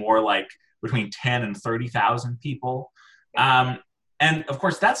would be more like between 10 and 30,000 people. And of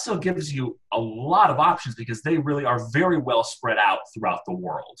course, that still gives you a lot of options because they really are very well spread out throughout the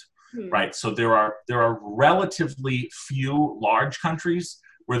world, right? So there are relatively few large countries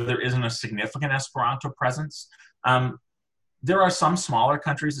where there isn't a significant Esperanto presence. There are some smaller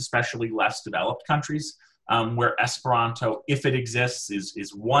countries, especially less developed countries, where Esperanto, if it exists,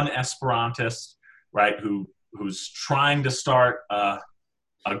 is one Esperantist, right, who's trying to start a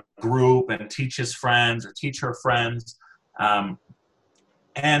group and teach his friends or teach her friends.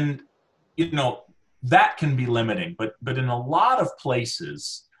 And, that can be limiting, but in a lot of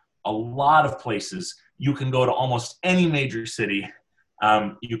places, you can go to almost any major city.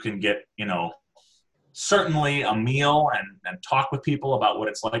 You can get, certainly a meal and talk with people about what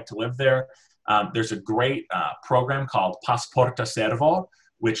it's like to live there. There's a great program called Pasporta Servo,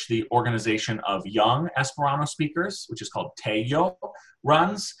 which the Organization of Young Esperanto Speakers, which is called TEYO,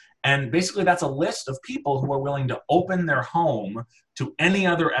 runs. And basically that's a list of people who are willing to open their home to any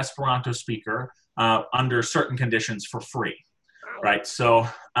other Esperanto speaker under certain conditions for free, right? So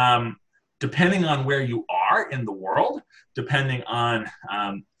depending on where you are in the world, depending on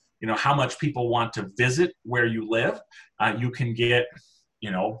how much people want to visit where you live, you can get,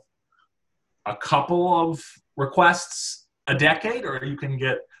 a couple of requests a decade, or you can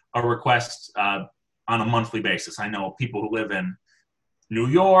get a request on a monthly basis. I know people who live in New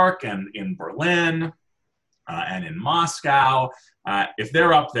York and in Berlin and in Moscow. If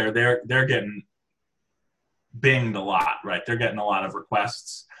they're up there, they're getting binged a lot, right? They're getting a lot of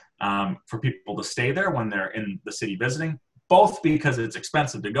requests for people to stay there when they're in the city visiting, both because it's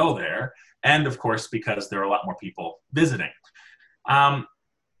expensive to go there, and of course because there are a lot more people visiting.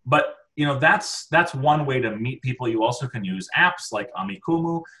 But that's one way to meet people. You also can use apps like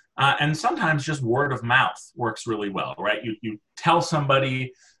Amikumu, and sometimes just word of mouth works really well, right? You tell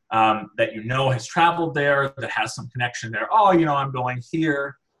somebody that has traveled there, that has some connection there. Oh, I'm going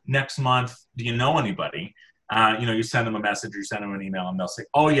here next month. Do you know anybody? You send them a message, or you send them an email, and they'll say,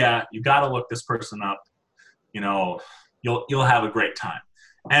 oh yeah, you got to look this person up. You'll have a great time.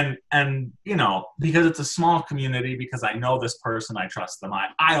 And because it's a small community, because I know this person, I trust them,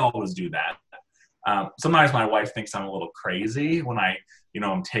 I always do that. Sometimes my wife thinks I'm a little crazy when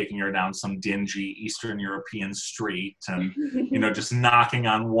I'm taking her down some dingy Eastern European street and, just knocking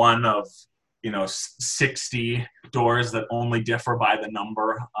on one of, 60 doors that only differ by the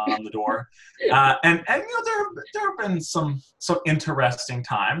number on the door. And there have been some interesting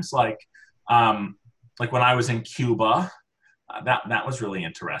times, like when I was in Cuba. That was really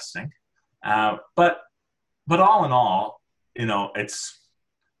interesting. But all in all,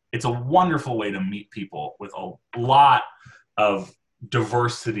 it's a wonderful way to meet people with a lot of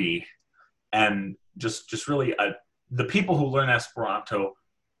diversity, and just really the people who learn Esperanto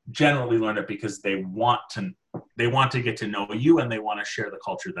generally learn it because they want to get to know you, and they want to share the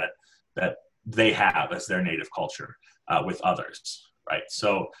culture that they have as their native culture with others, right?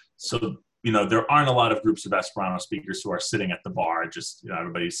 So there aren't a lot of groups of Esperanto speakers who are sitting at the bar, just,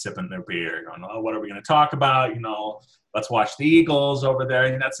 everybody's sipping their beer, going, oh, what are we going to talk about? Let's watch the Eagles over there.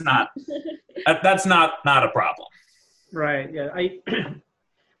 And that's not a problem. Right. Yeah.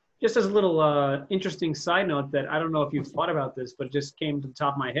 Just as a little interesting side note that I don't know if you've thought about this, but it just came to the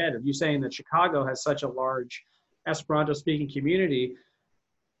top of my head of you saying that Chicago has such a large Esperanto speaking community.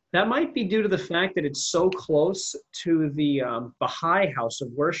 That might be due to the fact that it's so close to the Baha'i House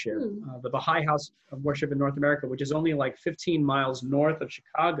of Worship, the Baha'i House of Worship in North America, which is only like 15 miles north of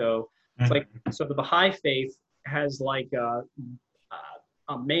Chicago. It's so the Baha'i faith has like a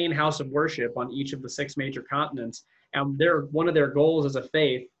main house of worship on each of the 6 major continents. And one of their goals as a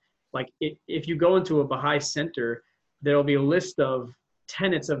faith, like if you go into a Baha'i center, there'll be a list of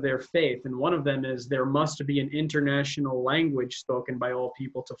tenets of their faith. And one of them is there must be an international language spoken by all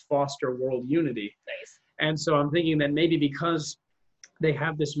people to foster world unity. Nice. And so I'm thinking that maybe because they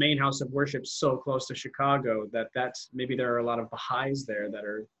have this main house of worship so close to Chicago, that's maybe there are a lot of Baha'is there that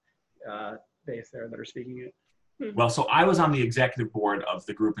are based there that are speaking it. Well, so I was on the executive board of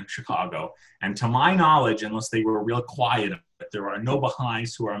the group in Chicago, and to my knowledge, unless they were real quiet, there are no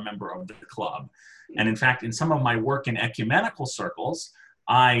Baha'is who are a member of the club. And in fact, in some of my work in ecumenical circles,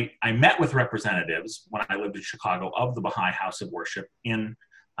 I met with representatives when I lived in Chicago of the Baha'i House of Worship in,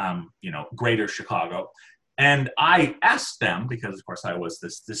 greater Chicago. And I asked them, because of course I was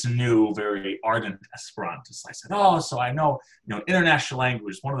this new, very ardent Esperantist. I said, so I know, international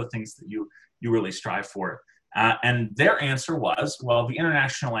language is one of the things that you really strive for. And their answer was, well, the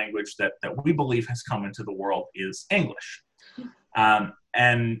international language that we believe has come into the world is English. And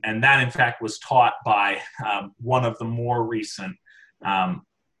that, in fact, was taught by one of the more recent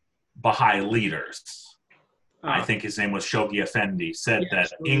Baha'i leaders. I think his name was Shoghi Effendi, said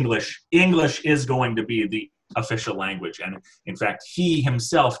that English is going to be the official language. And in fact, he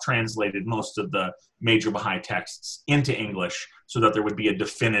himself translated most of the major Baha'i texts into English so that there would be a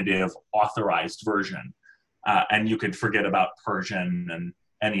definitive authorized version. And you could forget about Persian and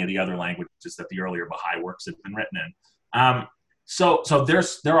any of the other languages that the earlier Baha'i works had been written in. So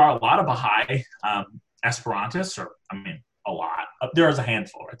there are a lot of Baha'i Esperantists, a lot. There is a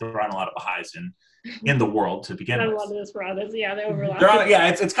handful, right? There aren't a lot of Baha'is in the world to begin with. Not a lot of Esperantists, they overlap.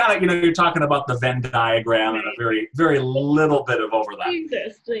 It's kind of, you're talking about the Venn diagram and a very, very little bit of overlap. They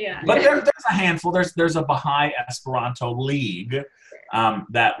exist, yeah. But there's a handful. There's a Baha'i Esperanto League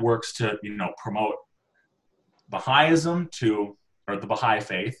that works to, promote Baha'ism or the Baha'i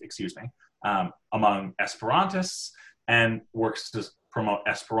faith, among Esperantists, and works to promote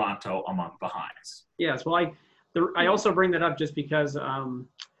Esperanto among Baha'is. Yes, well, I also bring that up just because, as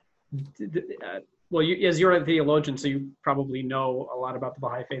you're a theologian, so you probably know a lot about the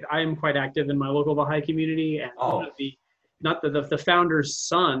Baha'i faith. I am quite active in my local Baha'i community, and the founder's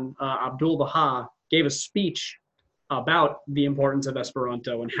son, Abdul Baha, gave a speech about the importance of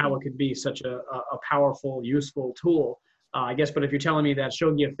Esperanto and how it could be such a powerful, useful tool. I guess, but if you're telling me that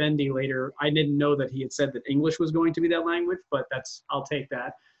Shoghi Effendi later, I didn't know that he had said that English was going to be that language, but I'll take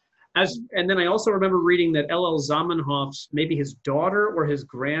that. And then I also remember reading that L.L. Zamenhof's, maybe his daughter or his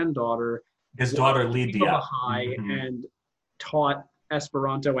granddaughter, Lydia, Baha'i, and taught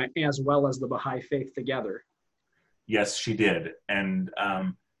Esperanto as well as the Baha'i faith together. Yes, she did. And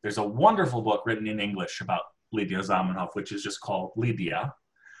there's a wonderful book written in English about Lydia Zamenhof, which is just called Lydia.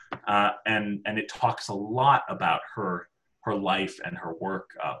 And it talks a lot about her life and her work,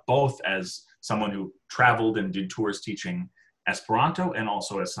 both as someone who traveled and did tours teaching Esperanto, and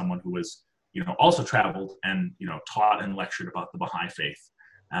also as someone who was, also traveled and, taught and lectured about the Baha'i faith.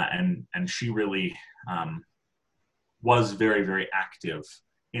 And she really was very, very active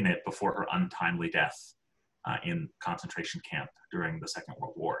in it before her untimely death in concentration camp during the Second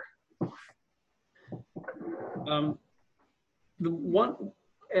World War.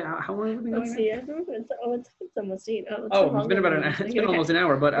 How long have we been going? Let's see. It's almost 8. It's been about it's been almost an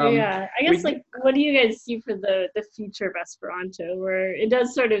hour. But I guess what do you guys see for the future of Esperanto? Where it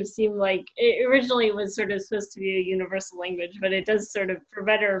does sort of seem like it originally was sort of supposed to be a universal language, but it does sort of, for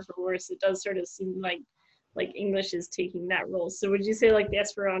better or for worse, it does sort of seem like English is taking that role. So would you say the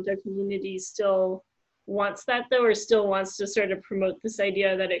Esperanto community still wants that though, or still wants to sort of promote this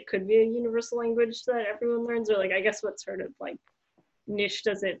idea that it could be a universal language that everyone learns, or I guess what sort of niche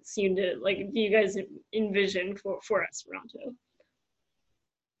does it seem to do you guys envision for Esperanto?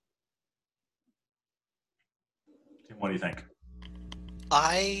 Tim, what do you think?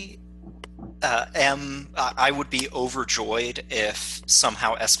 I would be overjoyed if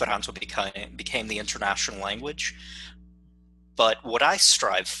somehow Esperanto became the international language, But what I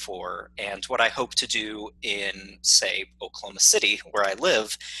strive for, and what I hope to do in, say, Oklahoma City, where I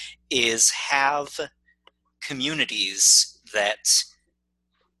live, is have communities that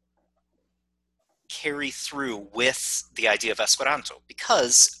carry through with the idea of Esperanto,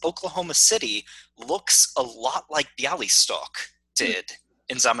 because Oklahoma City looks a lot like Bialystok did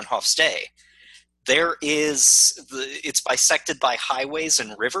in Zamenhof's day. It's bisected by highways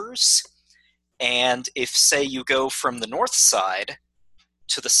and rivers, and if, say, you go from the north side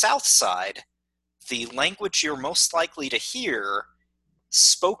to the south side, the language you're most likely to hear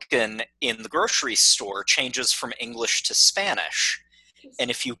spoken in the grocery store changes from English to Spanish.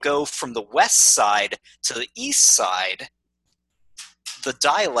 And if you go from the west side to the east side, the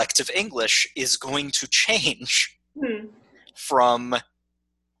dialect of English is going to change from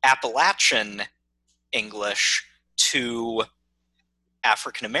Appalachian English to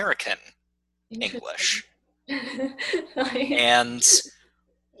African American English. And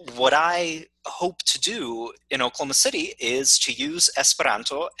what I hope to do in Oklahoma City is to use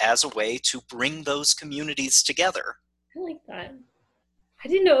Esperanto as a way to bring those communities together. I like that. I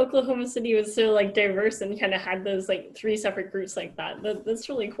didn't know Oklahoma City was so like diverse and kind of had those like 3 separate groups like that. That's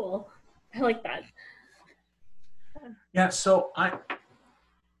really cool. I like that. Yeah, so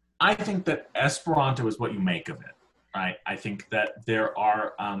I think that Esperanto is what you make of it, right? I think that there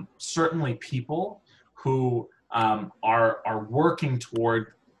are certainly people who are working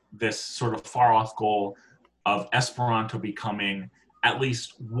toward this sort of far-off goal of Esperanto becoming at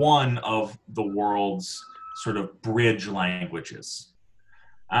least one of the world's sort of bridge languages.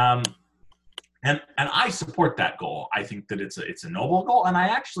 And I support that goal. I think that it's a noble goal, and I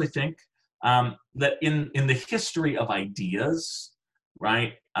actually think that in the history of ideas,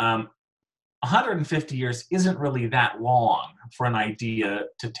 right, 150 years isn't really that long for an idea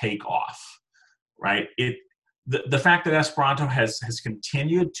to take off, right? The fact that Esperanto has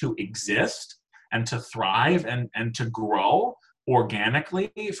continued to exist and to thrive and to grow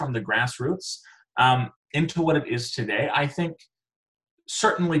organically from the grassroots into what it is today, I think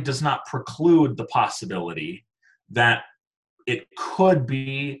certainly does not preclude the possibility that it could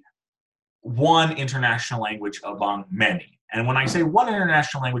be one international language among many. And when I say one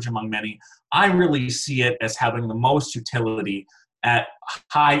international language among many, I really see it as having the most utility at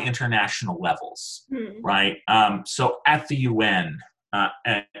high international levels, right? So at the UN,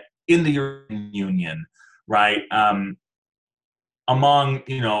 in the European Union, right? Among,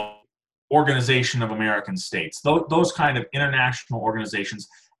 Organization of American States, those kind of international organizations,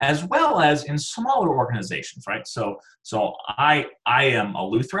 as well as in smaller organizations, right? So I am a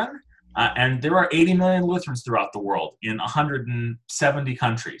Lutheran, and there are 80 million Lutherans throughout the world in 170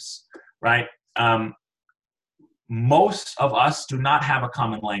 countries, right? Most of us do not have a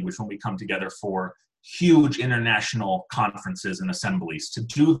common language when we come together for huge international conferences and assemblies to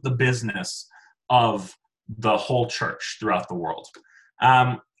do the business of the whole church throughout the world.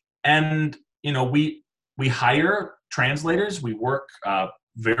 And we hire translators. We work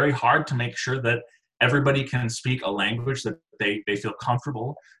very hard to make sure that everybody can speak a language that they feel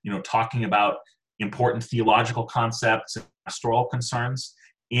comfortable, talking about important theological concepts and pastoral concerns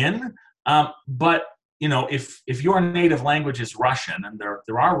in. But if your native language is Russian, and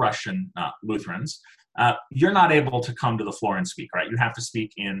there are Russian Lutherans, you're not able to come to the floor and speak, right? You have to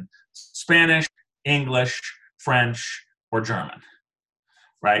speak in Spanish, English, French, or German,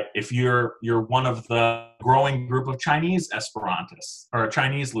 right? If you're one of the growing group of Chinese Esperantists or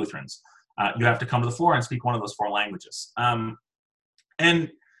Chinese Lutherans, you have to come to the floor and speak one of those 4 languages.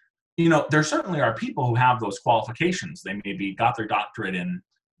 And there certainly are people who have those qualifications. They maybe got their doctorate in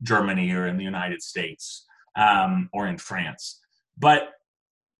Germany or in the United States or in France. But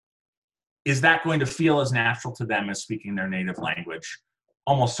is that going to feel as natural to them as speaking their native language?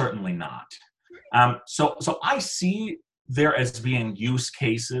 Almost certainly not. So I see there as being use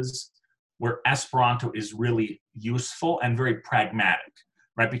cases where Esperanto is really useful and very pragmatic,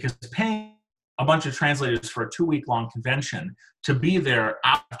 right? Because paying a bunch of translators for a 2-week-long convention to be there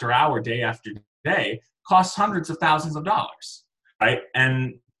after hour, day after day, costs hundreds of thousands of dollars, right?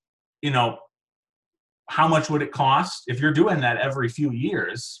 And, how much would it cost if you're doing that every few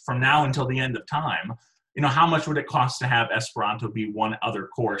years from now until the end of time? How much would it cost to have Esperanto be one other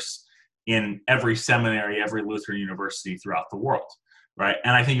course in every seminary, every Lutheran university throughout the world, right?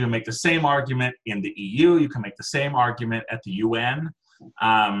 And I think you can make the same argument in the EU. You can make the same argument at the UN.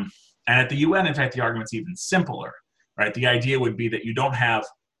 And at the UN, in fact, the argument's even simpler, right? The idea would be that you don't have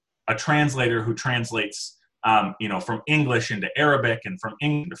a translator who translates, from English into Arabic and from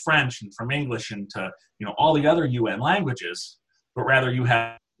English to French and from English into, all the other UN languages, but rather you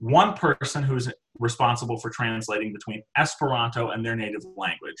have one person who's responsible for translating between Esperanto and their native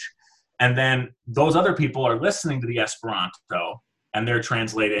language. And then those other people are listening to the Esperanto, and they're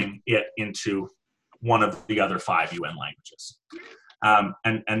translating it into one of the other 5 UN languages.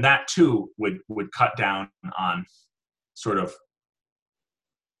 And that too would cut down on sort of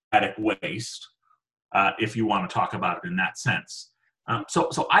waste, if you want to talk about it in that sense.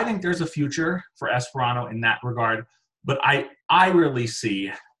 So I think there's a future for Esperanto in that regard, but I really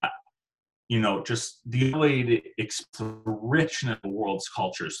see, just the ability to express the richness of the world's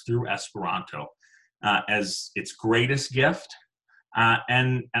cultures through Esperanto as its greatest gift.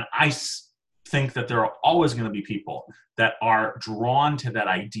 And I think that there are always going to be people that are drawn to that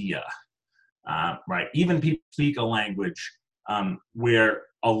idea, right? Even people speak a language where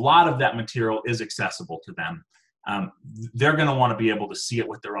a lot of that material is accessible to them. They're going to want to be able to see it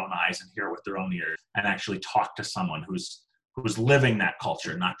with their own eyes and hear it with their own ears and actually talk to someone who's living that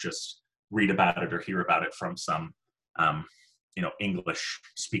culture, not just read about it or hear about it from some, English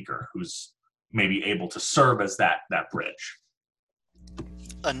speaker who's maybe able to serve as that bridge.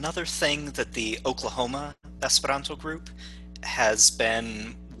 Another thing that the Oklahoma Esperanto group has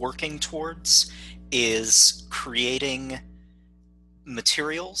been working towards is creating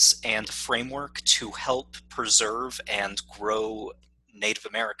materials and framework to help preserve and grow Native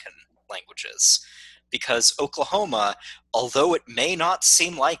American languages. Because Oklahoma, although it may not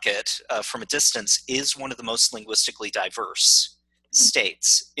seem like it from a distance, is one of the most linguistically diverse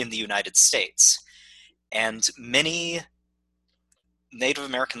states in the United States. And many Native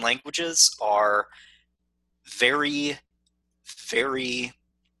American languages are very, very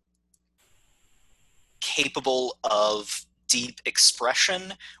capable of deep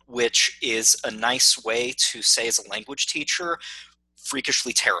expression, which is a nice way to say, as a language teacher,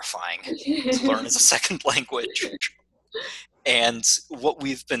 freakishly terrifying to learn as a second language. And what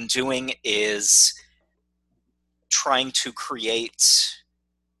we've been doing is trying to create,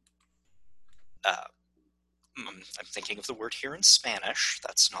 I'm thinking of the word here in Spanish,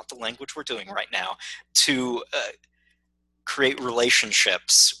 that's not the language we're doing right now, to create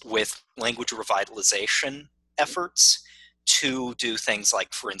relationships with language revitalization efforts to do things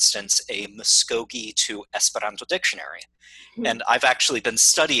like, for instance, a Muskogee to Esperanto dictionary. And I've actually been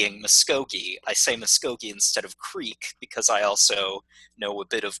studying Muskogee. I say Muskogee instead of Creek because I also know a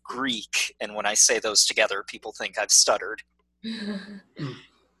bit of Greek, and when I say those together, people think I've stuttered. And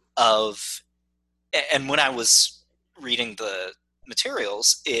when I was reading the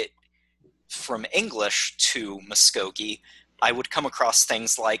materials, from English to Muskogee, I would come across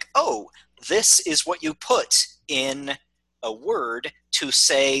things like, oh, this is what you put in a word to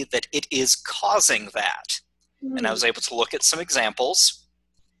say that it is causing that. And I was able to look at some examples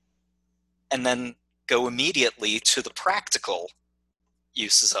and then go immediately to the practical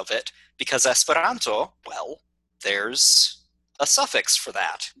uses of it, because Esperanto, well, there's a suffix for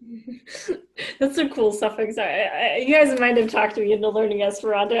that. That's a cool suffix. You guys might have talked me into learning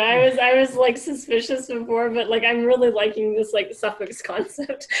Esperanto. I was like suspicious before, but like I'm really liking this like suffix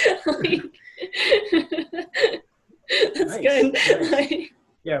concept. That's good. Nice.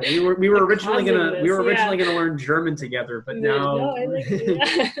 Yeah, we were originally gonna learn German together, but now. No, I like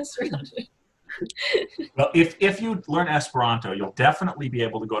Well, if you learn Esperanto, you'll definitely be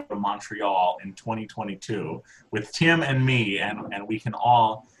able to go to Montreal in 2022 with Tim and me, and we can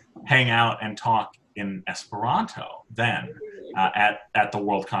all hang out and talk in Esperanto then at the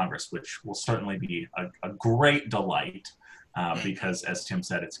World Congress, which will certainly be a great delight because, as Tim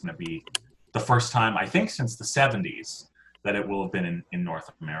said, it's going to be the first time, I think, since the 70s that it will have been in North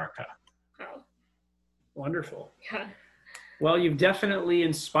America. Wow. Wonderful. Yeah. Well, you've definitely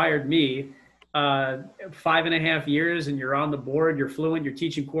inspired me. 5.5 years and you're on the board, you're fluent, you're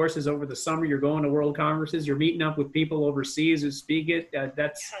teaching courses over the summer, you're going to World Congresses, you're meeting up with people overseas who speak it.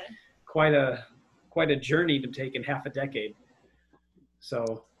 That's quite a journey to take in half a decade.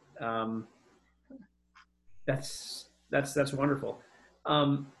 So that's wonderful.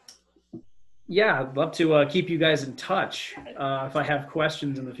 Yeah, I'd love to keep you guys in touch if I have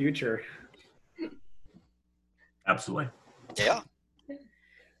questions in the future. Absolutely. Yeah.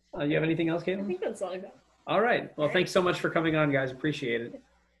 You have anything else, I Caitlin? think that's all I got. All right. Well, thanks so much for coming on, guys. Appreciate it.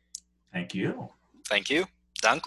 Thank you. Thank you.